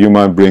what our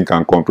human brain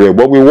can comprehend.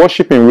 But we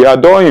worship him, we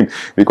adore him,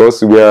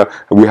 because we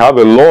have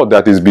a Lord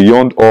that is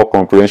beyond all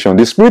comprehension.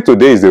 The Spirit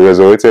today is the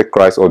resurrected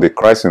Christ, or the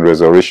Christ in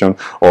resurrection,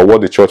 or what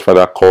the church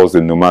father calls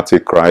the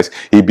pneumatic Christ.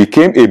 He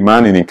became a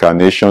man in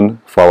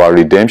incarnation for our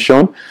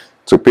redemption,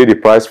 to pay the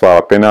price for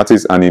our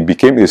penalties, and he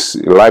became a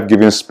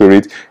life-giving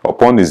Spirit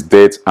upon his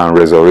death and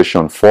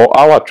resurrection for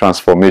our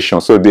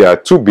transformation. So there are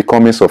two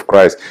becomings of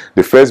Christ.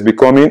 The first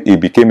becoming, he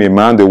became a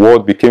man, the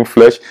word became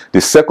flesh.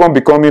 The second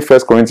becoming, 1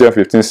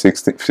 Corinthians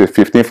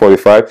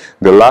 15:45,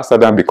 the last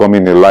Adam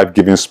becoming a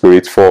life-giving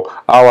Spirit for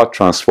our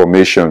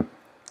transformation.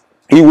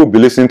 He will be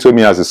listening to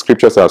me, as the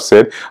scriptures have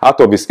said,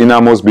 out of his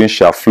innermost being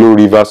shall flow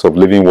rivers of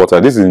living water.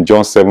 This is in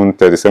John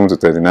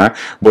 7:37-39.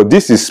 But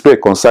this is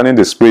spoke concerning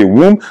the Spirit,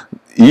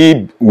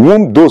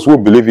 whom those who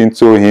believe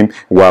into him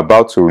were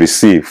about to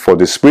receive. For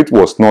the Spirit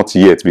was not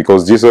yet,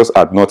 because Jesus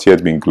had not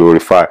yet been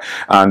glorified.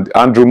 And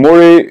Andrew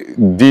Murray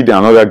did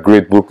another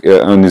great book,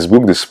 in his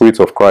book, The Spirit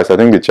of Christ, I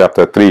think the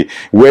chapter 3,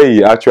 where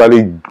he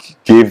actually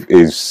gave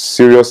a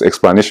serious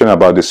explanation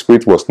about the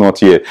Spirit was not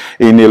yet.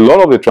 In a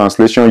lot of the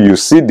translation, you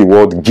see the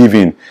word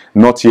giving,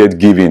 not yet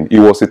giving. It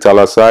was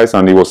italicized,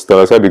 and it was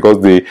italicized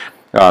because the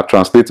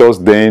translators,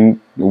 then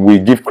we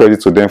give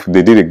credit to them.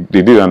 They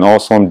did an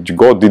awesome,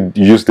 God did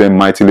use them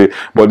mightily,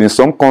 but in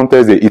some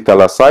contexts they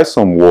italicized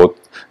some word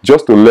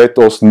just to let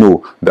us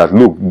know that,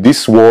 look,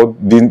 this word,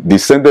 the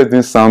sentence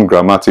didn't sound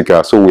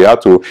grammatical, so we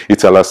had to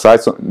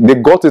italicize. They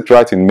got it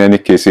right in many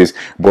cases,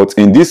 but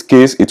in this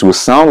case it will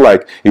sound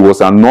like it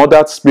was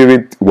another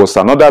Spirit, was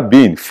another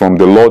being from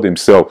the Lord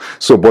himself.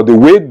 So, but the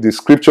way the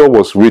scripture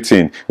was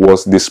written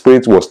was the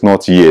Spirit was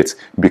not yet,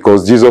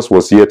 because Jesus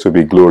was yet to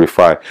be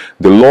glorified.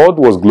 The Lord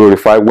was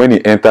glorified when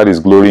he entered his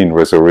glory in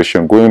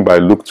resurrection, going by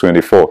Luke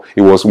 24.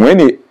 It was when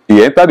he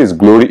entered his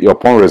glory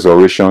upon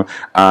resurrection,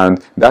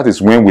 and that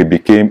is when we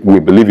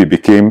believe he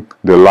became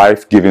the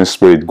life-giving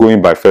Spirit,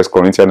 going by 1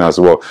 Corinthians as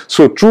well.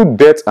 So through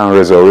death and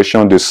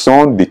resurrection, the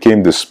Son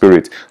became the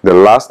Spirit. The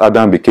last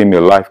Adam became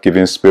a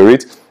life-giving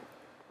Spirit.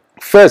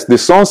 First, the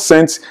Son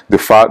sent the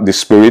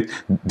Spirit.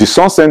 The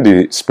Son sent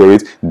the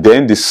Spirit.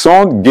 Then the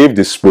Son gave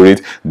the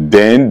Spirit.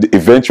 Then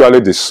eventually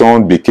the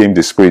Son became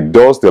the Spirit.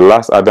 Thus, the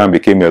last Adam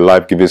became a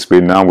life-giving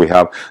Spirit. Now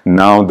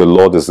the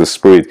Lord is the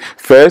Spirit.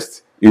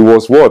 First, it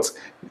was what?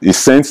 He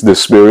sent the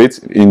Spirit.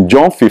 In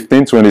John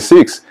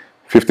 15:26,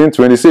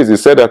 he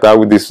said that I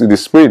will the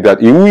Spirit that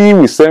he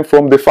will send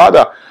from the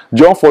Father.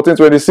 John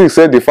 14:26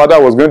 said the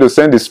Father was going to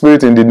send the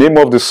Spirit in the name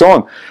of the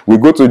Son. We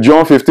go to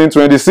John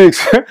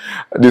 15:26.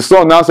 The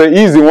Son now said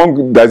he's the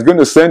one that's going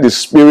to send the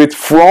Spirit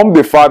from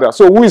the Father.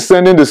 So who is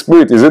sending the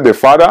Spirit? Is it the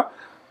Father,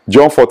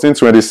 John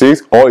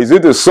 14:26, or is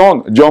it the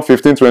Son, John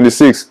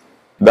 15:26?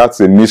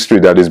 That's a mystery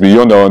that is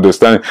beyond our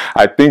understanding.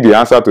 I think the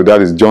answer to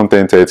that is John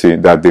 10:30,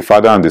 that the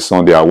Father and the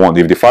Son, they are one.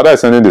 If the Father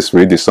is sending the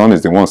Spirit, the Son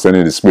is the one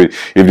sending the Spirit.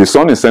 If the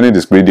Son is sending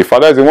the Spirit, the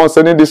Father is the one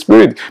sending the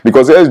Spirit.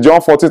 Because there's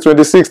John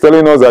 14:26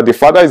 telling us that the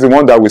Father is the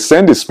one that will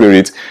send the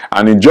Spirit.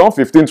 And in John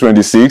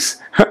 15:26,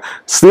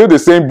 still the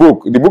same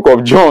book, the book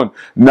of John,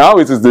 now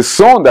it is the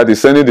Son that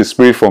is sending the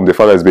Spirit from the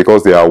Father. Is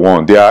because they are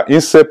one. They are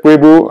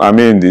inseparable. I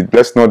mean,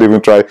 let's not even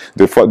try.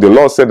 The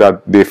Lord said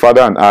that the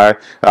Father and I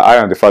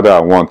and the Father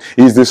are one.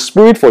 Is the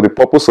Spirit for the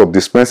purpose of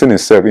dispensing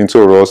himself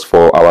into us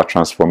for our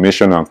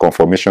transformation and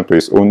conformation to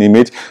his own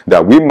image,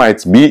 that we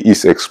might be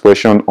his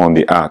expression on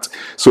the earth.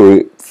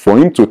 So for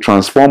him to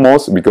transform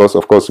us, because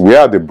of course we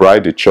are the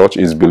bride, the church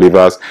is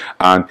believers,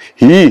 and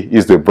he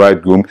is the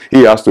bridegroom.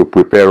 He has to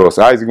prepare us.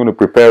 How is he going to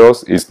prepare us?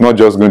 because it's not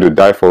just going to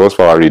die for us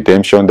for our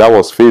redemption. That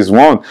was phase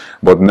 1.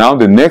 But now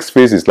the next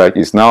phase is like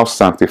it's now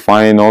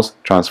sanctifying us,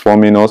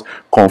 transforming us,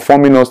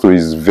 conforming us to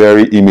his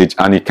very image.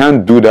 And he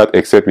can't do that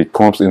except it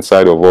comes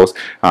inside of us.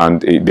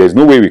 And there's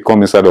no way we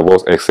come inside of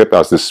us except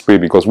as the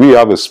Spirit, because we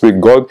have a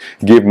Spirit. God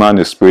gave man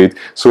a Spirit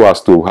so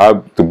as to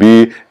have to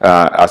be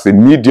as a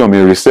medium,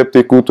 a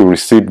receptacle to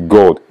receive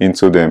God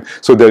into them.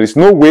 So there is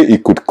no way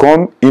it could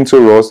come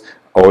into us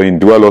or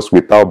indwell us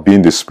without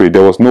being the Spirit.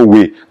 There was no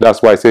way.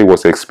 That's why I say it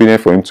was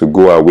expedient for him to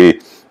go away.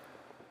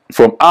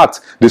 From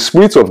Acts, the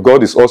Spirit of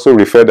God is also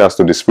referred as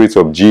to the Spirit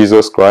of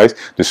Jesus Christ,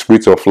 the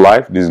Spirit of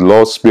life, the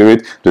Lord's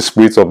Spirit, the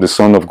Spirit of the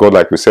Son of God,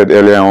 like we said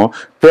earlier on.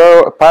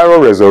 Prior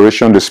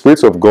resurrection, the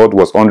Spirit of God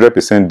was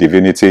 100%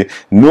 divinity,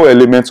 no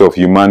elements of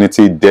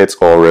humanity, death,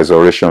 or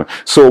resurrection.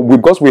 So,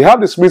 because we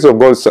have the Spirit of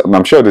God,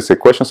 I'm sure there's a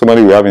question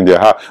somebody will have in their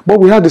heart, but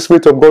we have the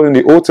Spirit of God in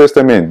the Old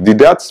Testament. Did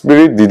that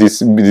Spirit, did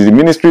the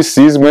ministry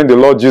cease when the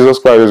Lord Jesus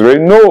Christ was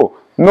raised? No.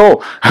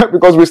 No,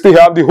 because we still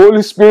have the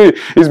Holy Spirit.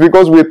 It's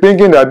because we're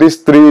thinking that these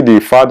three,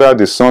 the Father,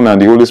 the Son,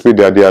 and the Holy Spirit,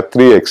 that they are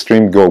three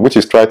extreme God, which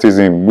is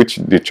tritheism, which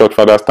the church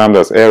fathers termed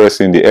as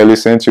heresy in the early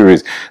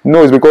centuries.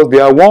 No, it's because they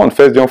are one.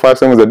 1 John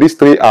 5:7 that these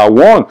three are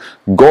one.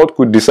 God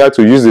could decide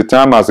to use the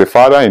term as a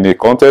Father in a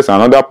context,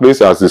 another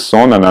place as the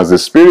Son and as the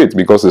Spirit,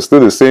 because it's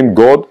still the same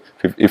God.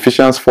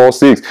 Ephesians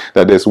 4:6,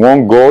 that there's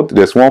one God,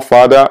 there's one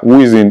Father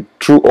who is in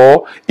through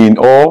all, in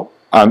all,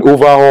 and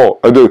over all.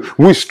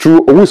 Who is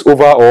true, who is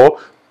over all,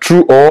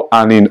 through all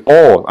and in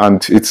all,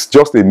 and it's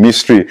just a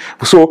mystery.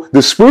 So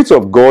the Spirit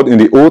of God in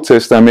the Old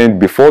Testament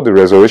before the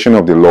resurrection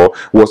of the Lord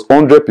was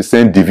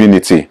 100%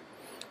 divinity.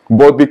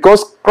 But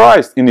because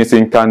Christ in his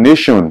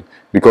incarnation,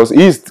 because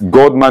he is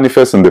God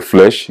manifest in the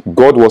flesh,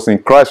 God was in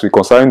Christ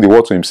reconciling the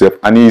world to himself,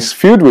 and he is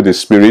filled with the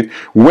Spirit,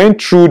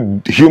 went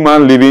through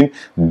human living,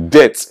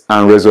 death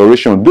and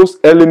resurrection. Those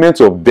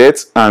elements of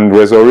death and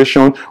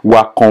resurrection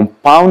were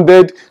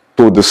compounded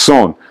to the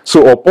Son.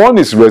 So upon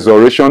his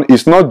resurrection,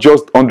 it's not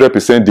just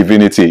 100%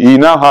 divinity. He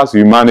now has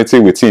humanity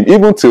with him,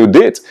 even till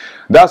date.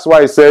 That's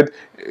why I said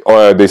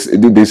this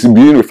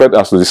being referred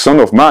as to the Son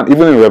of Man.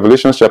 Even in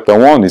Revelation chapter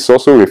 1, it's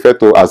also referred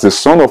to as the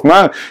Son of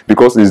Man,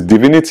 because it's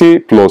divinity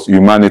plus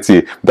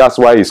humanity. That's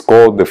why he's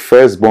called the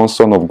firstborn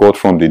Son of God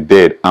from the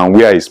dead, and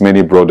we are his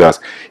many brothers.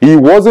 He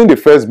wasn't the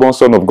firstborn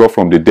Son of God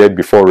from the dead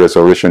before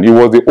resurrection. He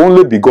was the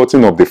only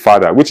begotten of the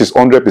Father, which is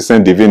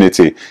 100%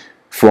 divinity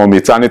from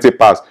eternity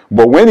past.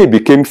 But when he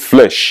became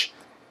flesh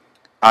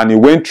and he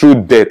went through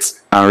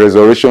death and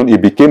resurrection, he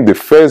became the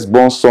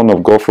firstborn Son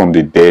of God from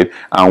the dead,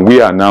 and we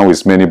are now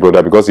his many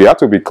brothers, because he had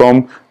to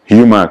become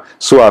human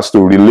so as to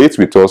relate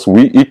with us.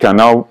 We can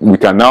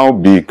now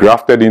be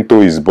grafted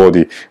into his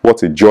body.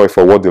 What a joy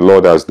for what the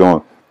Lord has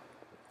done.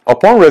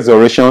 Upon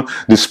resurrection,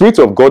 the Spirit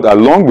of God,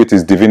 along with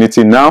his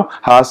divinity, now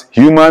has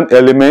human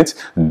element,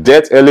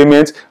 death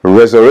element,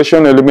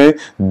 resurrection element.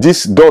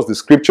 This does, the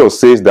scripture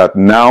says that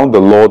now the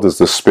Lord is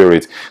the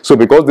Spirit. So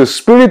because the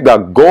Spirit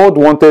that God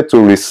wanted to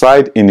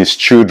reside in his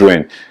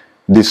children,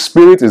 the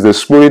Spirit is the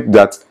Spirit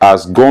that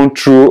has gone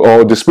through,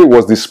 or the Spirit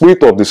was the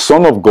Spirit of the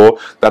Son of God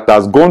that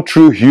has gone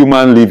through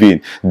human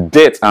living,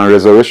 death and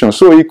resurrection.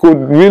 So he could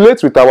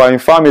relate with our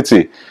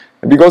infirmity,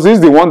 because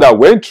he's the one that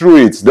went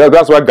through it.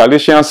 That's why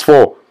Galatians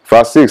 4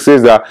 verse 6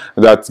 says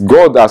that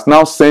God has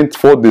now sent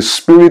forth the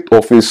Spirit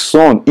of his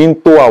Son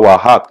into our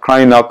heart,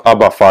 crying out,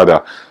 Abba,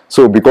 Father.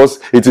 So because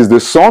it is the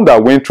Son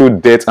that went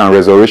through death and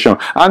resurrection,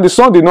 and the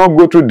Son did not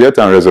go through death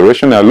and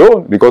resurrection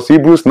alone, because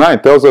Hebrews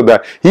 9 tells us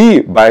that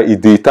he, by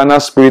the eternal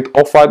Spirit,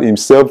 offered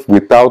himself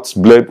without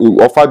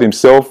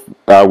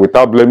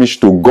blemish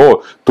to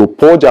God, to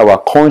purge our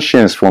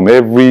conscience from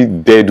every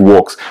dead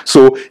works.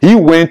 So he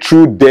went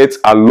through death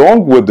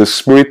along with the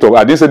Spirit of,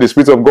 I didn't say the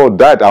Spirit of God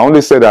died, I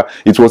only said that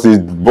it was his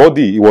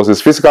body, it was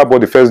his physical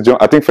body. First John,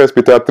 I think 1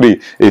 Peter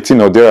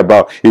 3:18 or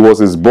thereabout, it was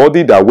his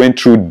body that went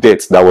through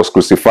death, that was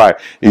crucified.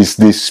 Is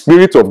the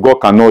Spirit of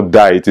God cannot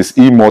die, it is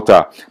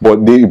immortal.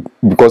 But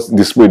because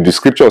the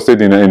scripture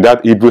said in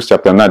that Hebrews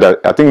chapter 9,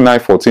 that I think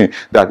 9:14,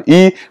 that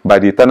he by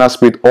the eternal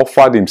Spirit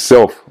offered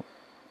himself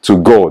to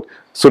God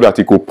so that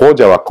he could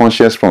purge our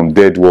conscience from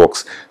dead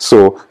works.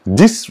 So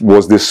this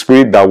was the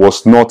Spirit that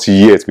was not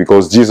yet,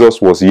 because Jesus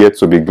was yet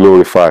to be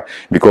glorified,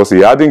 because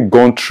he hadn't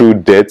gone through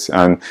death.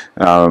 And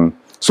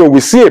so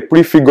we see a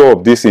prefigure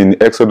of this in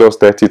Exodus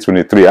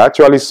 30:23. I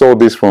actually saw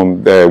this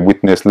from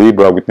Witness Lee,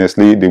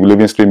 the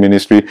Living Stream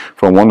Ministry,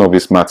 from one of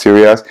his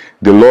materials.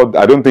 The Lord,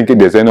 I don't think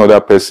there's any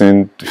other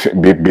person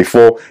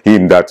before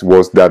him that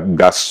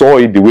saw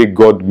it the way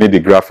God made the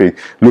graphic,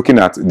 looking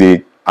at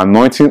the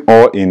anointing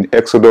oil in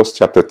Exodus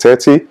chapter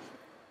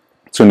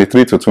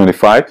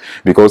 30:23-25,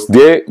 because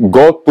there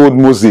God told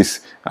Moses,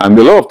 and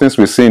a lot of things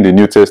we see in the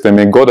New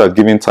Testament, God had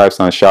given types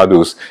and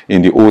shadows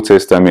in the Old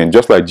Testament,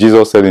 just like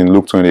Jesus said in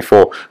Luke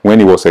 24 when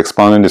he was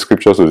expounding the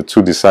scriptures to the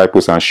two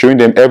disciples and showing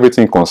them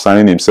everything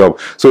concerning himself.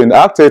 So in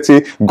Act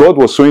 30, God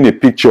was showing a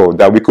picture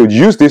that we could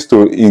use this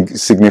to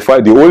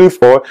signify the olive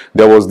oil.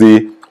 There was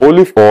the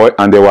olive oil,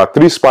 and there were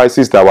 3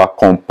 spices that were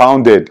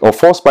compounded, or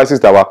 4 spices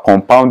that were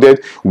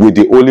compounded with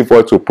the olive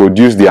oil to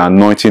produce the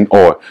anointing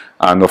oil.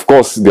 And of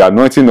course, the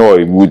anointing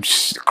oil,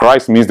 which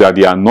Christ means that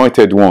the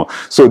anointed one.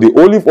 So the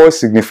olive oil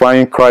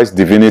signifying Christ's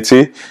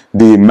divinity,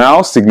 the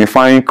myrrh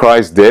signifying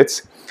Christ's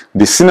death,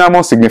 the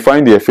cinnamon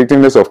signifying the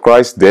effectiveness of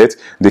Christ's death,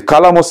 the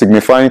calamus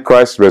signifying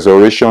Christ's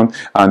resurrection,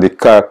 and the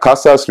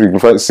cassia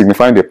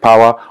signifying the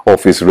power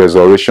of his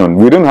resurrection.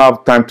 We don't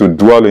have time to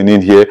dwell in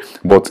it here,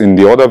 but in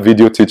the other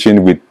video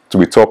teaching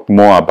we talked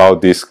more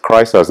about this.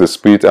 Christ as the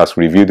Spirit as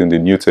revealed in the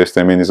New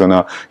Testament is on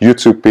our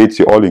YouTube page,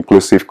 the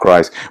all-inclusive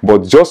Christ.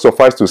 But just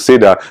suffice to say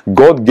that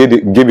God gave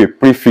a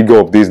prefigure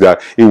of this,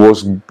 that it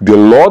was the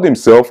Lord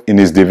himself in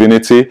his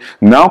divinity,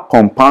 now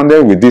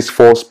compounded with these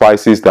 4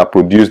 spices that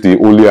produced the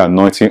holy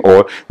anointing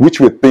oil, which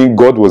we think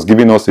God was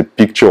giving us a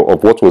picture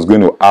of what was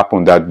going to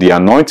happen, that the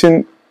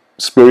anointing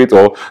Spirit,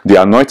 or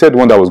the anointed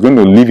one that was going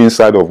to live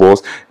inside of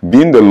us,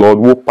 being the Lord,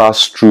 will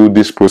pass through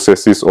these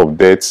processes of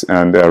death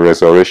and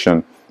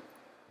resurrection.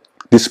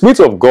 The Spirit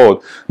of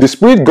God, the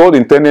Spirit God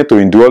intended to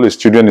indwell his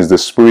children, is the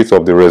Spirit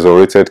of the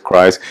resurrected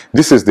Christ.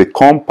 This is the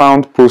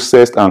compound,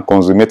 processed, and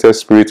consummated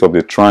Spirit of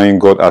the triune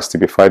God, as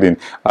typified in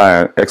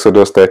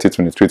Exodus 30,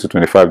 23 to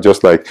 25.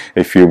 Just like,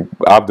 if you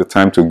have the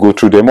time to go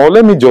through them, or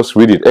let me just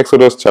read it.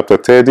 Exodus chapter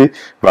 30,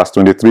 verse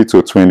 23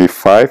 to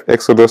 25.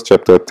 Exodus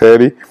chapter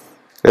 30.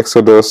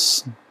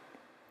 Exodus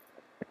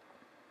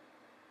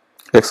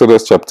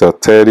chapter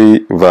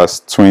 30,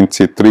 verse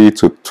 23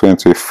 to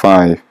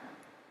 25.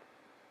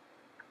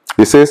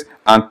 It says,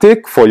 and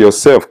take for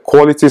yourself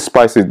quality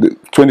spices.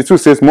 22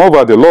 says,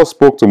 moreover, the Lord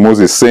spoke to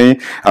Moses,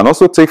 saying, and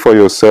also take for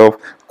yourself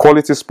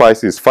quality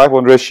spices,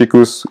 500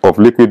 shekels of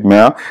liquid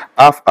myrrh,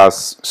 half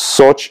as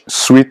such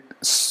sweet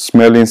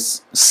smelling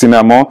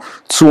cinnamon,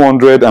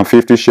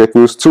 250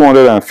 shekels,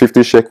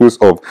 250 shekels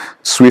of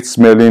sweet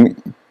smelling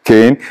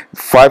cane,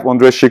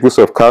 500 shekels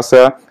of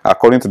cassia,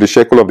 according to the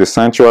shekel of the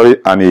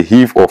sanctuary, and a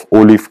heave of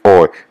olive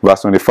oil.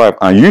 Verse 25,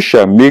 and you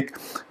shall make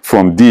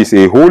from this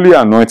a holy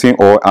anointing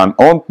oil, an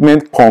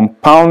ointment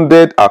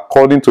compounded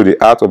according to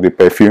the art of the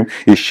perfume.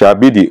 It shall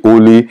be the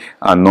holy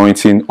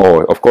anointing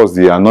oil. Of course,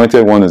 the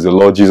anointed one is the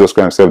Lord Jesus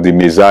Christ himself, the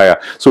Messiah.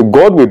 So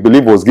God, we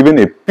believe, was given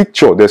a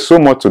picture. There's so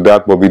much to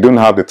that, but we don't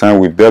have the time.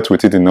 We've dealt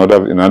with it in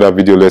another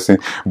video lesson.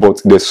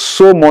 But there's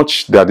so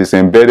much that is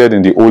embedded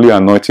in the holy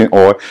anointing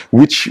oil,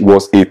 which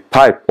was a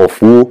type of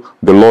who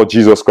the Lord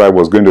Jesus Christ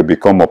was going to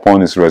become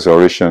upon his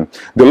resurrection.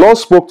 The Lord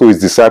spoke to his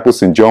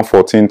disciples in John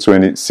 14,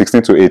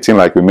 16 to 18,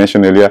 like we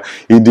mentioned earlier,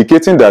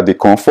 indicating that the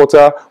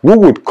Comforter who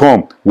would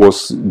come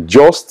was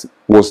just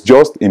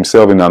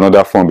himself in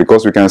another form,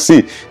 because we can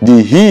see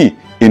the he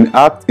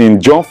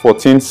in John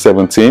 14,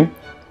 17.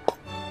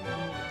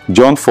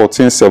 John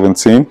 14,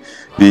 17.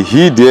 The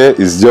he there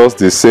is just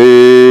the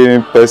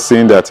same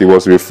person that he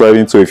was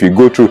referring to. If you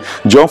go through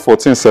John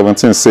 14,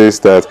 17 says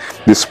that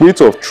the Spirit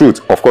of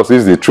truth, of course this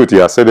is the truth, he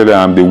has said earlier,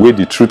 I am the way,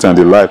 the truth, and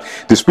the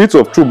life. The Spirit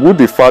of truth, would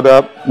the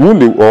Father,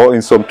 or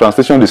in some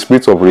translation, the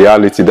Spirit of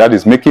reality, that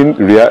is making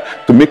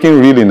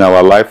real in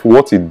our life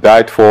what he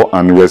died for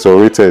and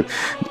resurrected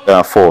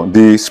for.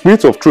 The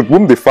Spirit of truth,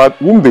 whom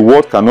the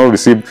world cannot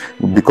receive,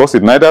 because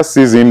it neither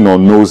sees him nor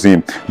knows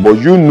him, but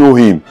you know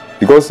him.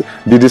 Because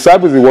the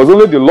disciples, it was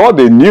only the Lord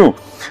they knew.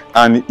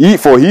 And he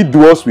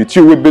dwells with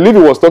you. We believe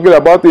he was talking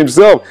about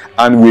himself,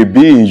 and will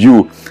be in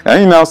you.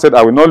 And he now said,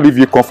 I will not leave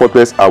you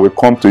comfortless, I will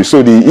come to you.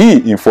 So the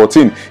he in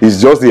 14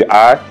 is just the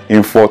I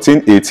in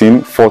 14,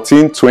 18,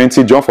 14,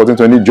 20, John 14,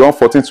 20, John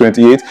 14,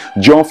 28,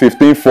 John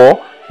 15,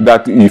 4.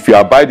 That if you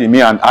abide in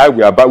me and I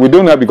will abide, we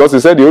don't know, because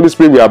he said the Holy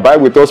Spirit will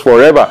abide with us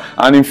forever.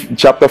 And in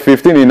chapter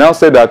 15 he now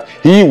said that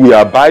he will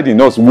abide in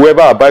us,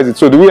 whoever abides in.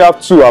 So do we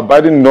have two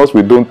abiding in us?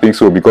 We don't think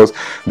so, because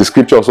the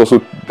scriptures also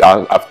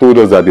have told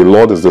us that the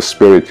Lord is the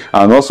Spirit.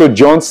 And also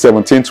John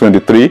 17,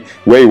 23,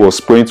 where he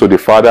was praying to the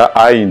Father,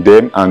 I in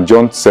them, and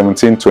John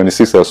 17,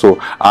 26 also,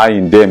 I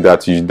in them,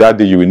 that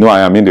day you will know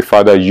I am in the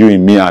Father, you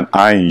in me, and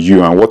I in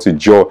you. And what a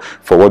joy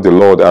for what the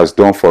Lord has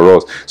done for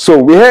us.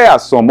 So we hear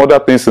some other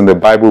things in the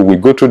Bible. We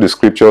go through the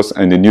scriptures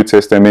and the New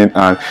Testament,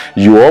 and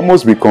you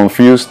almost be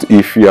confused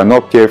if you are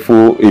not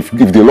careful, if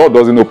the Lord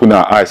doesn't open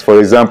our eyes. For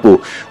example,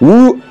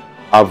 who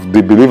have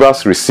the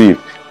believers received?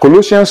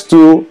 Colossians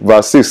 2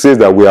 verse 6 says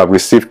that we have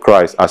received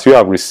Christ. As you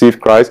have received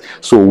Christ,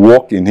 so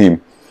walk in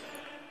him.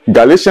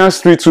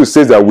 Galatians 3:2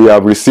 says that we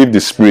have received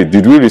the Spirit.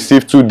 Did we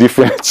receive two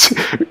different?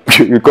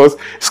 Because,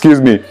 excuse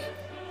me,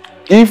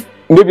 if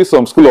maybe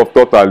some school of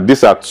thought that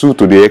these are two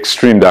to the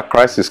extreme, that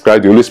Christ is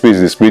Christ, the Holy Spirit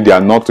is the Spirit, they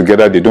are not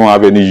together, they don't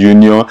have any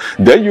union,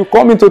 then you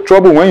come into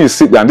trouble when you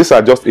see, and these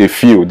are just a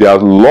few. There are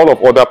a lot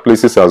of other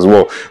places as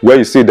well where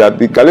you see that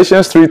the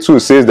Galatians 3:2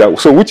 says that.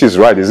 So which is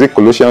right? Is it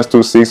Colossians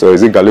 2:6 or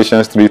is it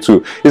Galatians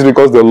 3:2? It's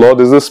because the Lord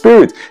is the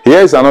Spirit. Here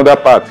is another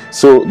part.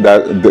 So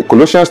that the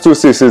Colossians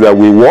 2:6 says that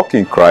we walk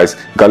in Christ.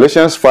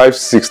 Galatians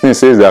 5:16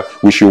 says that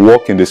we should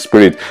walk in the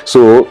Spirit.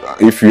 So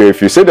if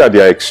you say that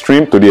they are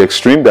extreme to the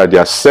extreme, that they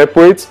are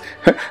separate,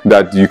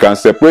 that you can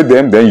separate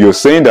them, then you're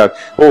saying that,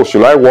 oh,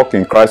 should I walk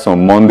in Christ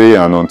on Monday,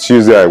 and on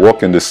Tuesday I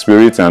walk in the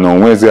Spirit, and on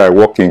Wednesday I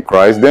walk in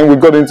Christ? Then we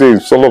got into a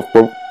sort of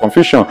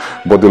confusion.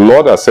 But the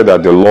Lord has said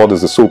that the Lord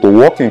is the soul. To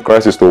walk in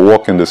Christ is to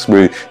walk in the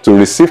Spirit. To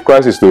receive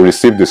Christ is to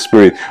receive the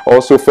Spirit.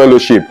 Also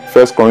fellowship.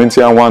 1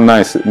 Corinthians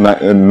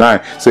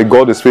 1:9 say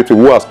God is faithful,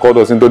 who has called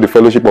us into the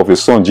fellowship of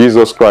His Son,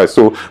 Jesus Christ.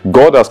 So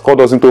God has called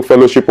us into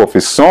fellowship of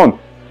His Son.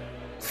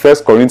 1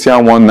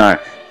 Corinthians 1:9.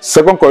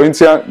 2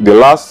 Corinthians, the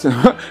last,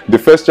 the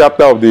first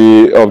chapter of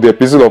the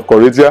epistle of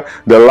Corinthians,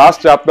 the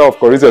last chapter of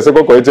Corinthians,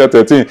 2 Corinthians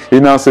 13, he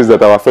now says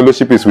that our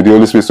fellowship is with the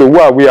Holy Spirit. So who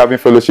are we having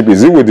fellowship?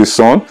 Is it with the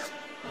Son,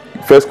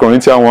 1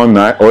 Corinthians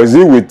 1:9, or is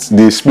it with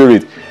the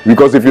Spirit?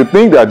 Because if you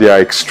think that they are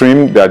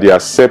extreme, that they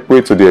are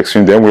separate to the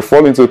extreme, then we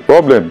fall into a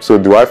problem. So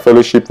do I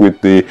fellowship with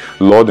the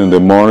Lord in the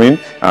morning,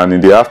 and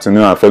in the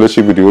afternoon I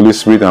fellowship with the Holy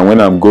Spirit, and when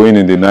I'm going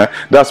in the night?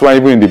 That's why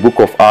even in the book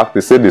of Acts,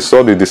 they said they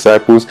saw the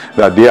disciples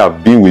that they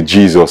have been with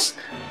Jesus.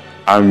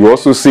 And we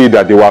also see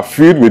that they were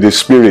filled with the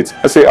Spirit.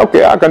 I say,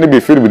 okay, how can they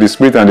be filled with the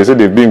Spirit and they say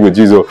they've been with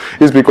Jesus?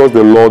 It's because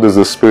the Lord is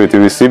the Spirit. He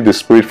received the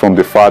Spirit from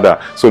the Father.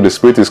 So the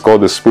Spirit is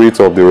called the Spirit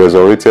of the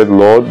resurrected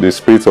Lord, the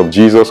Spirit of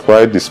Jesus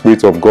Christ, the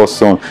Spirit of God's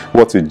Son.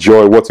 What a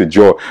joy, what a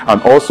joy.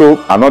 And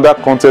also, another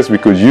context we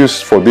could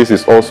use for this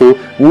is also,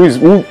 who is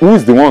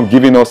the one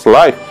giving us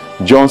life?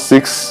 John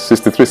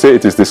 6:63 says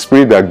it is the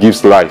Spirit that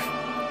gives life.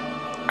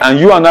 And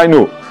you and I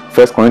know,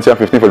 1 Corinthians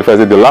 15:45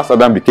 says the last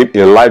Adam became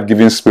a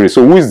life-giving spirit.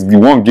 So who is the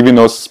one giving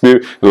us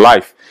spirit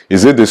life?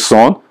 Is it the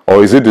Son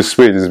or is it the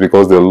Spirit? It's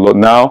because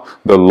now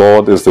the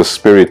Lord is the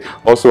Spirit.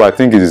 Also, I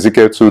think in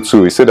Ezekiel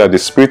 2:2, he said that the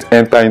Spirit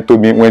entered into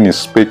me when He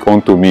spake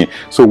unto me.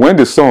 So when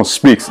the Son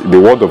speaks the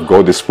word of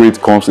God, the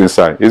Spirit comes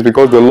inside. It's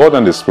because the Lord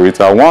and the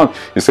Spirit are one.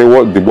 He said,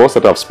 what the words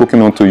that I've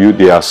spoken unto you,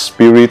 they are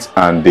spirit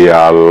and they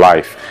are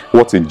life.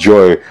 What a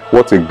joy,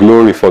 what a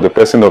glory for the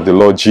person of the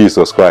Lord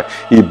Jesus Christ.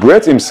 He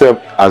breathed Himself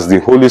as the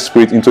Holy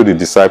Spirit into the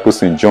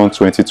disciples in John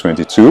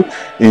 20:22.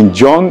 In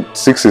John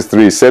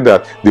 6:3, He said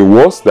that the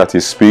words that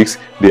He speaks,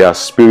 they are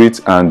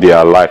spirit and they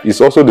are life.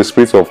 It's also the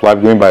Spirit of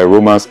life, going by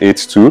Romans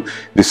 8:2.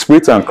 The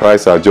Spirit and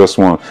Christ are just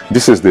one.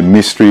 This is the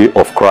mystery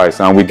of Christ.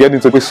 And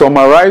we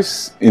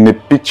summarize in a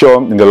picture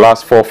in the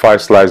last 4 or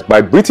 5 slides.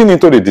 By breathing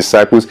into the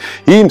disciples,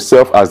 He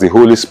Himself as the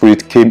Holy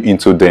Spirit came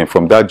into them.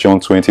 From that John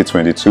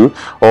 20:22.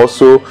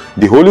 Also,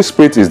 the Holy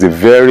Spirit is the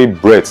very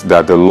breath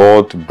that the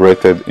Lord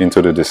breathed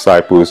into the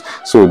disciples.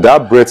 So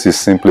that breath is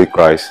simply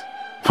Christ.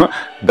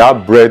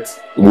 That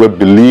breath, we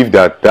believe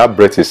that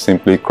breath is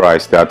simply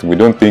Christ, that we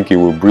don't think He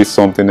will breathe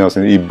something else.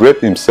 He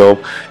breathed Himself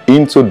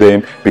into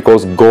them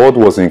because God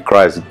was in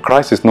Christ.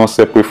 Christ is not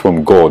separate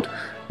from God.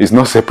 It's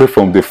not separate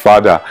from the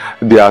Father.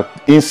 They are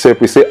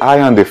inseparable. He said, I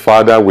and the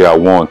Father, we are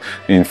one.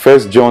 In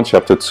 1 John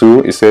chapter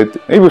 2, he said,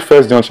 even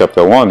 1 John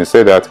chapter 1, he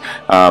said that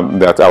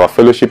that our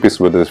fellowship is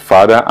with the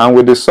Father and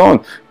with the Son.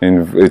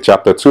 In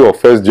chapter 2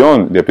 of 1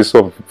 John, the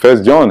epistle of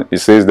 1 John, it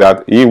says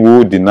that he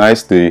who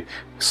denies the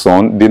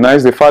Son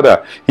denies the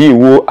Father. He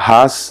who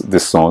has the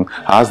Son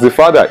has the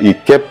Father. He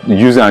kept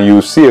using, and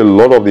you see a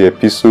lot of the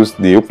epistles,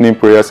 the opening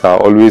prayers are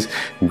always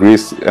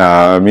grace,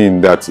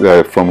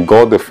 from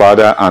God the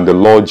Father and the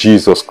Lord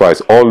Jesus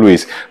Christ.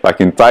 Always, like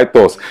in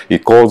Titus, he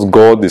calls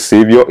God the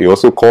Savior. He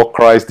also calls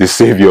Christ the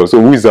Savior. So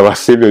who is our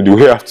Savior? Do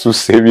we have two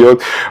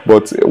Saviors?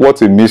 But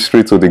what a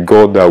mystery to the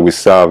God that we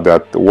serve,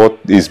 that what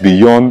is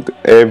beyond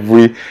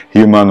every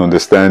human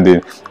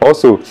understanding.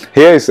 Also,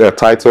 here is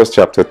Titus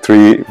chapter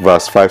 3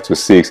 verse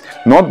 5-6.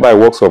 Not by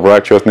works of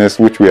righteousness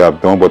which we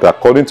have done, but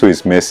according to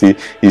His mercy,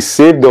 He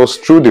saved us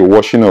through the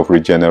washing of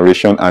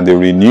regeneration and the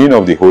renewing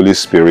of the Holy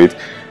Spirit,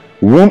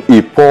 whom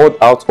He poured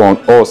out on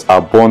us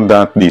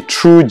abundantly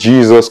through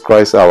Jesus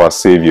Christ our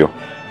Savior.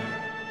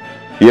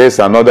 Yes,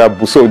 another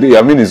book. So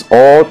it's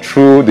all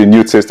through the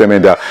New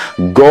Testament that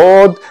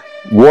God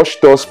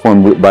washed us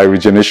by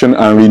regeneration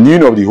and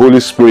renewing of the Holy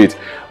Spirit.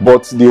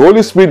 But the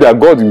Holy Spirit that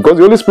God, because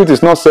the Holy Spirit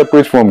is not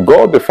separate from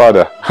God the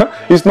Father.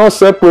 It's not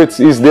separate.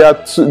 They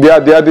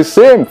are the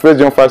same. 1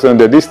 John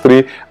 5:7. These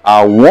three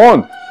are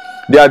one.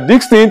 They are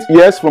distinct,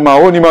 yes, from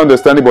our own human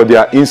understanding, but they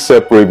are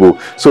inseparable.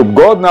 So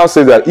God now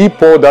says that He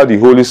poured out the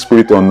Holy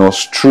Spirit on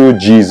us through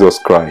Jesus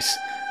Christ.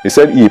 He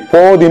said He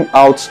poured Him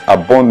out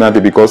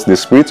abundantly because the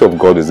Spirit of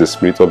God is the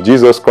Spirit of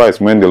Jesus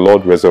Christ. When the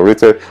Lord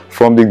resurrected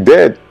from the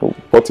dead,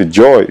 what a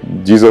joy.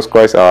 Jesus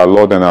Christ, our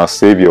Lord and our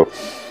Savior.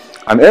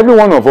 And every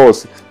one of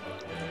us,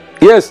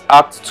 yes,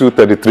 Acts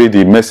 2:33,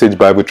 the Message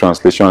Bible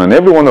translation, and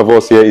every one of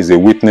us here is a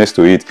witness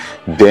to it.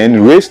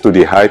 Then raised to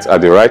the heights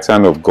at the right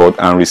hand of God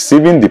and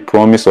receiving the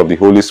promise of the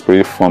Holy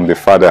Spirit from the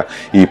Father,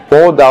 He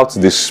poured out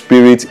the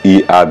Spirit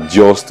He had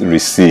just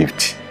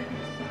received.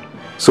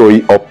 So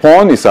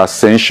upon His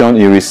ascension,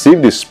 He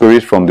received the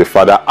Spirit from the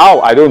Father.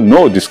 How? I don't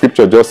know. The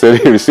scripture just said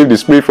He received the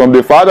Spirit from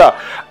the Father.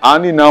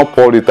 And He now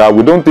poured it out.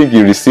 We don't think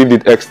He received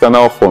it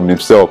external from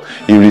Himself.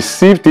 He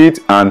received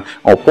it, and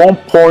upon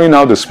pouring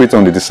out the Spirit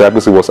on the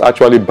disciples, He was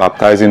actually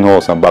baptizing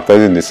us and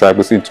baptizing the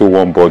disciples into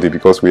one body,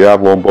 because we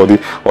have one body.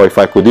 Or if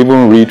I could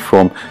even read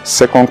from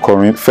 1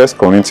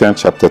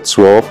 Corinthians chapter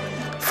 12,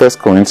 1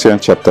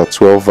 Corinthians chapter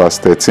 12 verse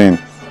 13.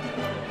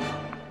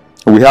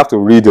 we have to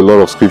read a lot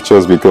of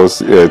scriptures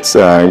because it's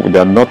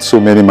there are not so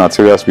many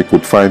materials we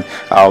could find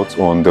out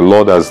on the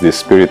Lord as the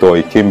Spirit, or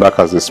He came back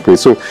as the Spirit.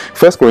 So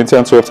 1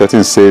 Corinthians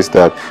 12:13 says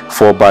that,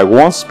 for by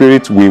one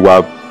Spirit we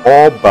were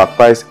all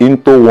baptized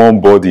into one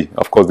body,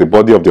 of course the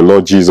body of the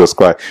Lord Jesus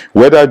Christ,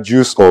 whether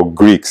Jews or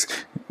Greeks,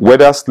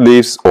 whether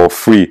slaves or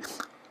free,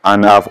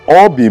 and have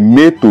all been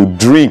made to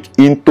drink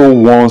into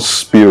one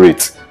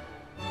Spirit.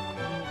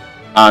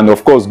 And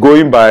of course,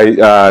 going by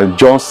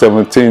John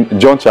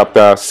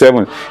chapter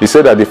 7, he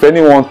said that if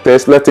anyone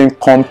thirsts, let him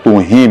come to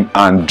him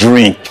and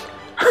drink.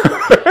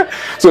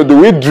 So do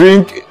we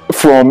drink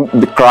from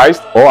the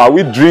Christ, or are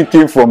we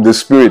drinking from the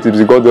Spirit? It's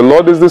because the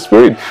Lord is the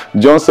Spirit.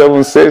 John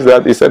 7 says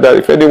that, he said that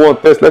if anyone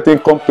thirsts, let him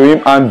come to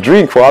him and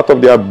drink, for out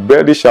of their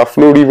belly shall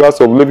flow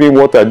rivers of living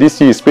water. This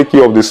he is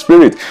speaking of the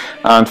Spirit.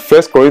 And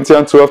 1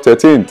 Corinthians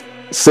 12:13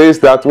 says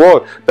that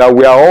what? That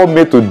we are all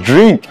made to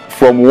drink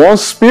from one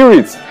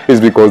Spirit. Is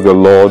because the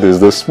Lord is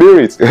the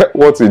Spirit.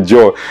 What a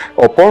joy.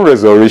 Upon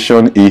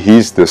resurrection, He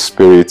is the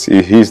Spirit.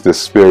 He is the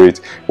Spirit.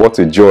 What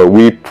a joy.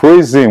 We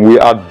praise Him. We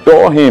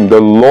adore Him.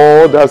 The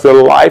Lord has a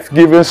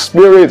life-giving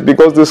Spirit,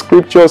 because the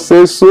scripture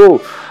says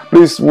so.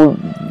 Please,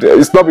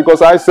 it's not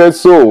because I said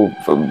so.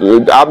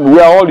 We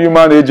are all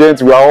human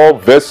agents. We are all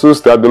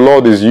vessels that the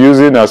Lord is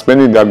using as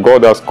many that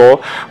God has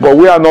called. But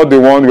we are not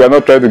the one. We are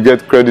not trying to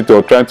get credit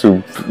or trying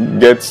to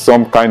get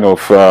some kind of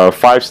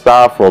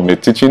 5-star from a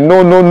teaching.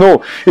 No, no,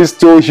 no. It's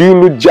to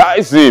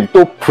eulogize Him,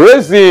 to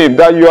praise Him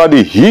that you are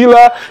the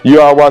healer,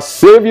 you are our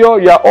Savior,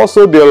 you are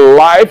also the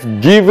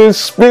life-giving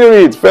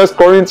Spirit. 1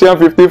 Corinthians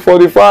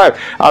 15:45.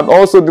 And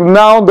also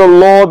now the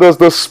Lord is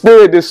the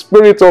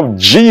Spirit of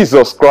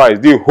Jesus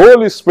Christ, the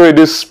Holy Spirit,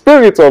 the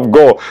Spirit of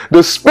God,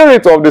 the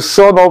Spirit of the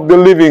Son of the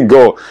living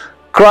God.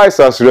 Christ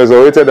has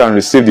resurrected and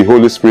received the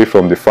Holy Spirit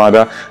from the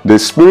Father. The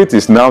Spirit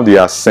is now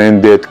the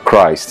ascended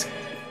Christ.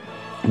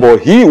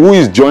 But he who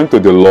is joined to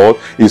the Lord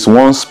is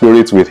one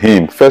Spirit with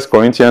Him. 1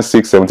 Corinthians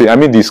 6:17. I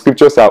mean, the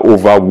scriptures are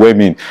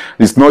overwhelming.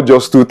 It's not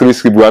just 2-3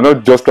 scriptures. We are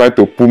not just trying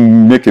to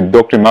make a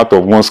doctrine out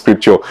of one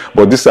scripture.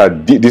 But this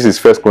is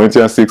 1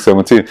 Corinthians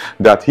 6:17.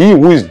 That he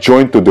who is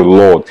joined to the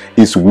Lord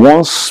is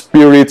one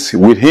Spirit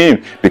with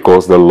Him,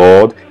 because the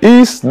Lord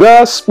is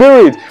the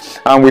Spirit.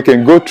 And we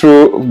can go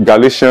through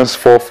Galatians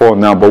 4:4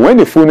 now. But when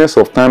the fullness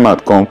of time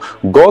had come,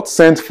 God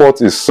sent forth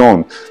His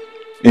Son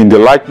in the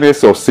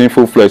likeness of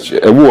sinful flesh,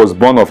 who was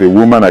born of a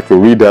woman. I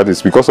could read that.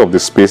 It's because of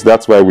the space.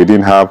 That's why we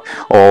didn't have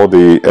all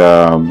the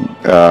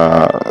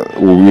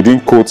we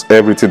didn't quote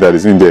everything that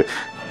is in there.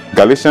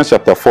 Galatians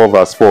chapter 4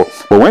 verse 4.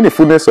 But when the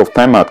fullness of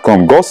time had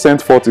come, God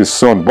sent forth His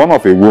Son, born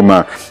of a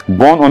woman,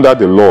 born under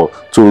the law,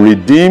 to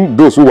redeem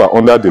those who are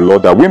under the law,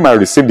 that we might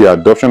receive the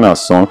adoption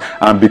as sons.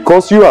 And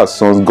because you are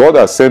sons, God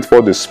has sent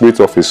forth the Spirit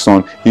of His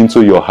Son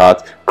into your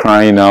heart,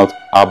 crying out,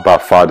 Abba,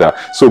 Father.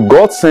 So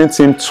God sent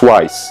Him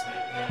twice.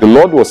 The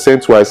Lord was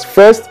sent twice.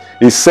 First,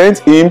 He sent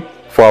Him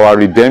for our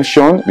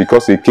redemption,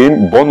 because He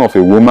came born of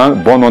a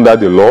woman, born under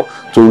the law,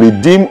 to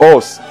redeem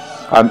us,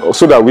 and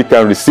so that we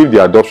can receive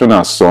the adoption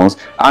as sons.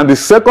 And the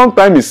second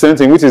time He sent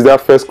Him, which is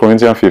that 1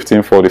 Corinthians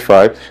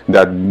 15:45,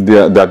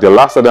 that the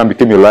last Adam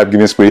became a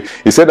life-giving Spirit.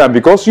 He said that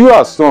because you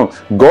are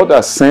sons, God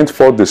has sent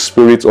forth the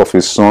Spirit of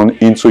His Son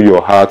into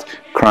your heart,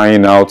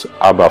 crying out,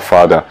 Abba,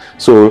 Father.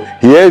 So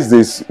here is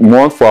this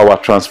one for our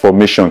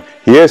transformation.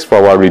 Here is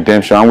for our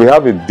redemption. And we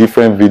have a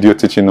different video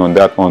teaching on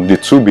that, on the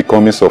two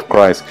becomings of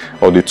Christ,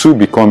 or the two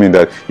becoming,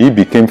 that He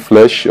became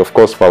flesh, of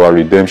course, for our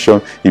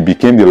redemption. He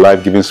became the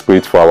life-giving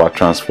Spirit for our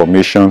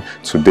transformation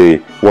today.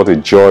 What a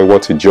joy,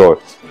 what a joy.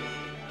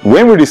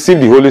 When we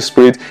receive the Holy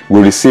Spirit, we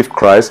receive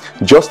Christ,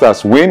 just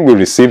as when we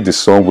receive the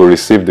Son, we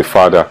receive the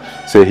Father.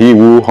 Say, he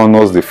who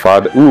honors the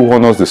Father, who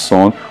honors the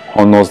Son,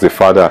 honors the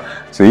Father.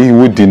 So he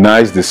who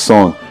denies the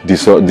Son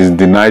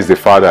denies the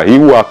Father. He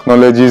who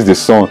acknowledges the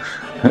Son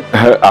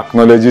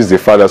acknowledges the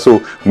Father. So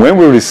when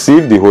we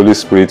receive the Holy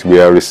Spirit, we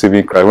are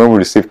receiving Christ. When we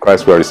receive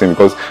Christ, we are receiving,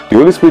 because the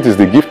Holy Spirit is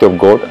the gift of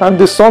God, and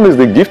the Son is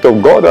the gift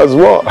of God as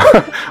well.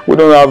 We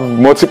don't have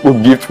multiple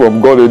gifts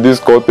from God in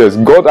this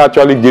context. God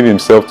actually gave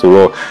Himself to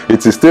all.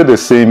 It is still the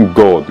same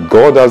God.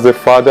 God as the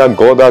Father,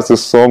 God as the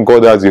Son,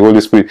 God as the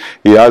Holy Spirit.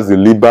 He has the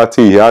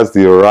liberty, He has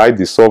the right,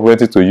 the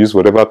sovereignty to use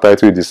whatever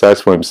title He decides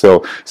for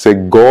Himself. Say,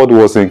 God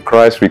was in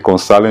Christ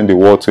reconciling the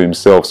world to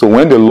Himself. So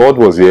when the Lord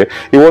was here,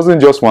 He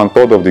wasn't just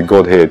 1/3 of the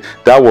Godhead.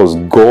 That was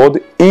God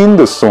in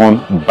the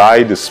Son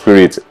by the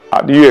Spirit.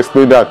 How do you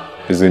explain that?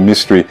 It's a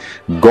mystery.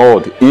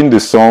 God in the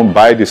Son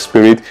by the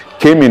Spirit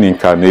came in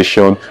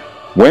incarnation,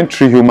 went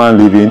through human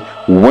living,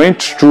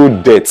 went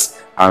through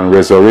death, and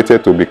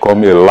resurrected to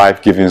become a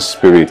life-giving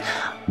Spirit.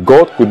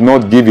 God could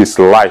not give His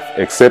life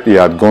except He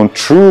had gone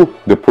through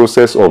the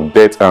process of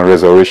death and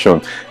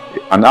resurrection.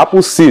 An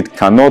apple seed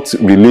cannot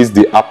release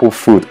the apple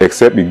fruit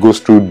except it goes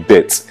through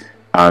death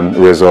and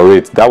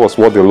resurrect. That was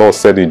what the Lord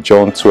said in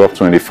John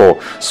 12:24.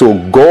 So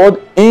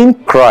God in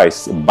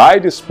Christ by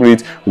the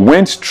Spirit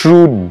went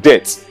through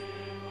death,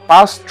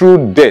 passed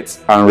through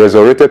death, and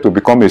resurrected to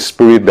become a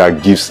Spirit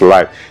that gives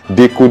life.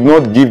 They could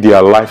not give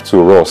their life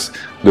to us.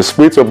 The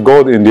Spirit of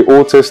God in the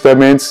Old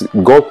Testament,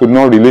 God could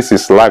not release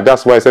his life.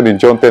 That's why I said in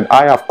John 10,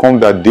 I have come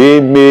that they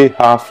may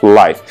have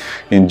life.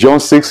 In John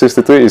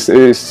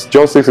 6:63, it's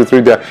John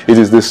 6:63 that it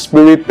is the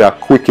Spirit that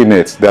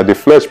quickeneth, that the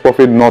flesh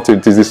profit nothing.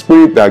 It is the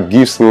Spirit that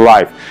gives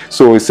life.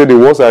 So he said, the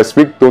words I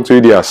speak unto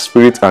you, they are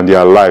spirit and they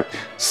are life.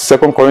 2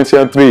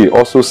 Corinthians 3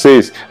 also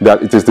says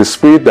that it is the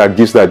Spirit that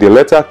gives life. The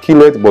letter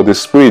killeth, but the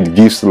Spirit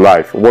gives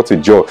life. What a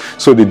joy.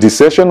 So the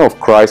dissension of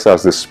Christ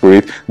as the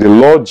Spirit, the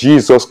Lord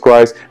Jesus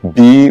Christ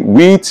be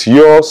with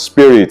your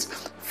spirit.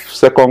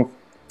 2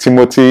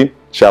 Timothy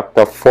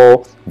chapter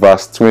 4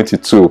 verse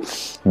 22.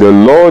 The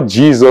Lord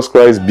Jesus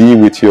Christ be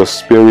with your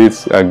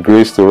spirit, and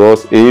grace to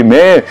us.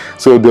 Amen.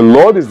 So the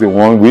Lord is the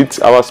one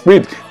with our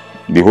spirit.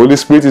 The Holy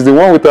Spirit is the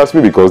one with us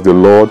because the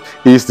Lord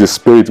is the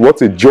Spirit. What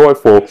a joy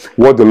for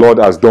what the Lord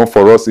has done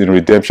for us in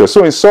redemption.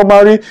 So in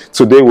summary,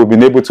 today we've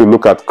been able to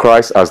look at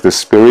Christ as the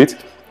Spirit.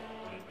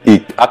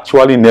 He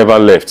actually never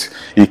left.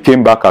 He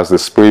came back as the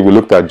Spirit. We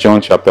looked at John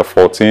chapter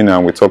 14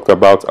 and we talked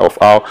about of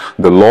how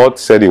the Lord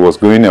said he was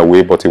going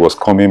away, but he was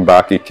coming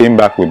back. He came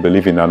back, we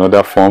believe, in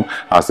another form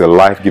as the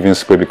life-giving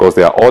Spirit, because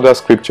there are other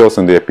scriptures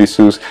in the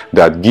epistles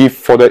that give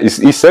further.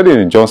 He said it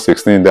in John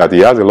 16 that he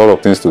has a lot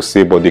of things to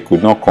say, but they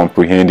could not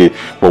comprehend it.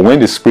 But when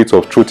the Spirit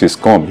of truth is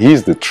come, he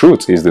is the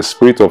truth. He is the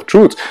Spirit of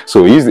truth.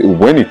 So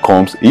when he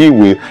comes, he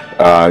will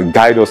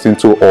guide us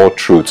into all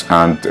truth.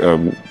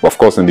 And of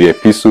course, in the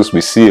epistles,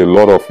 we see a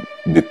lot of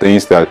the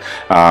things that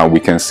we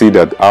can see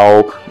that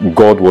how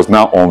God was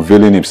now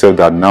unveiling himself,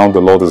 that now the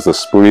Lord is the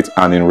Spirit.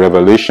 And in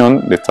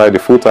Revelation, the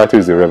full title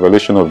is the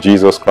Revelation of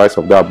Jesus Christ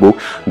of that book.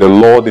 The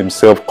Lord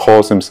himself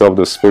calls himself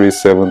the Spirit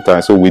 7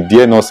 times. So we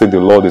dare not say the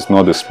Lord is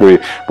not the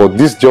Spirit, but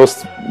this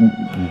just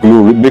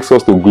makes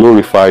us to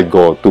glorify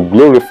God, to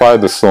glorify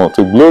the Son,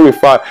 to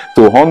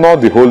honor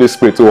the Holy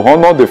Spirit, to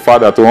honor the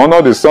Father, to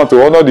honor the Son,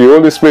 to honor the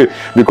Holy Spirit,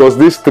 because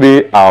these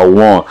three are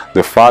one: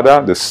 the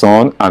Father, the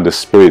Son, and the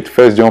Spirit.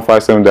 1 John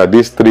 5:7, that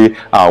these three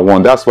are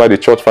one. That's why the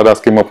church fathers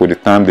came up with the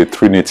term the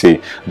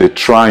Trinity, the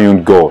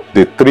triune God,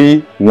 the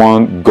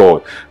three-one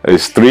God.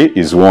 Is three,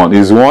 is one.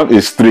 Is one,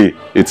 is three.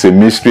 It's a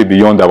mystery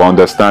beyond our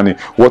understanding.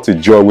 What a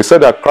joy. We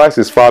said that Christ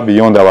is far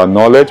beyond our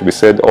knowledge. We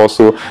said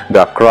also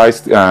that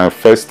Christ,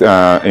 first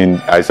in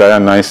Isaiah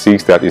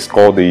 9:6, that is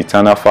called the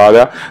Eternal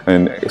Father.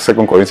 And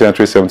 2 Corinthians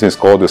 3:17 is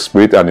called the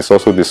Spirit, and it's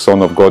also the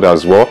Son of God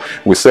as well.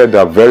 We said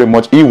that very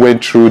much he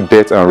went through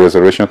death and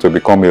resurrection to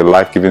become a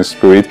life-giving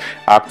Spirit.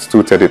 Acts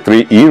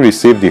 2:33, he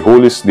received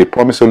the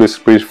promised Holy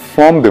Spirit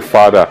from the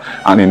Father,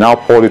 and he now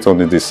poured it on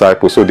the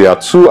disciples. So there are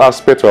two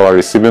aspects of our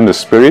receiving the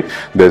Spirit.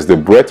 There's the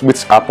breath,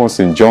 which happens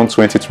in John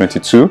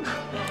 20:22,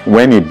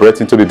 when he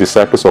breathed into the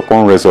disciples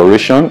upon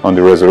resurrection, on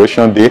the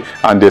resurrection day.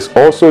 And there's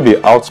also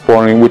the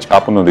outpouring, which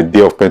happened on the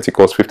day of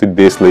Pentecost 50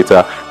 days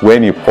later,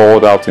 when he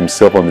poured out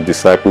himself on the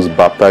disciples,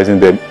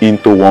 baptizing them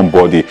into one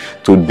body.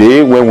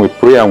 Today, when we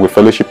pray and we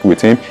fellowship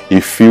with him,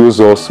 he fills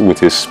us with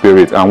his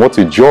Spirit. And what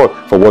a joy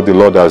for what the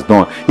Lord has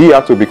done. He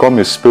had to become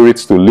a Spirit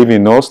to live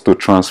in us, to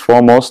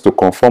transform us, to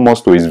conform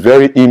us to his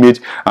very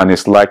image and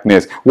his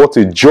likeness. What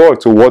a joy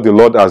to what the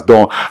Lord has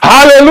done.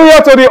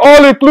 Hallelujah to the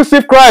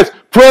all-inclusive Christ.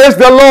 Praise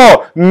the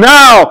Lord.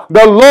 Now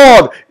the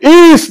Lord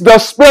is the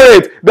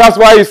Spirit. That's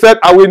why he said,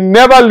 I will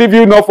never leave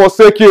you nor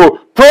forsake you.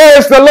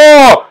 Praise the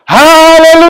Lord. Hallelujah.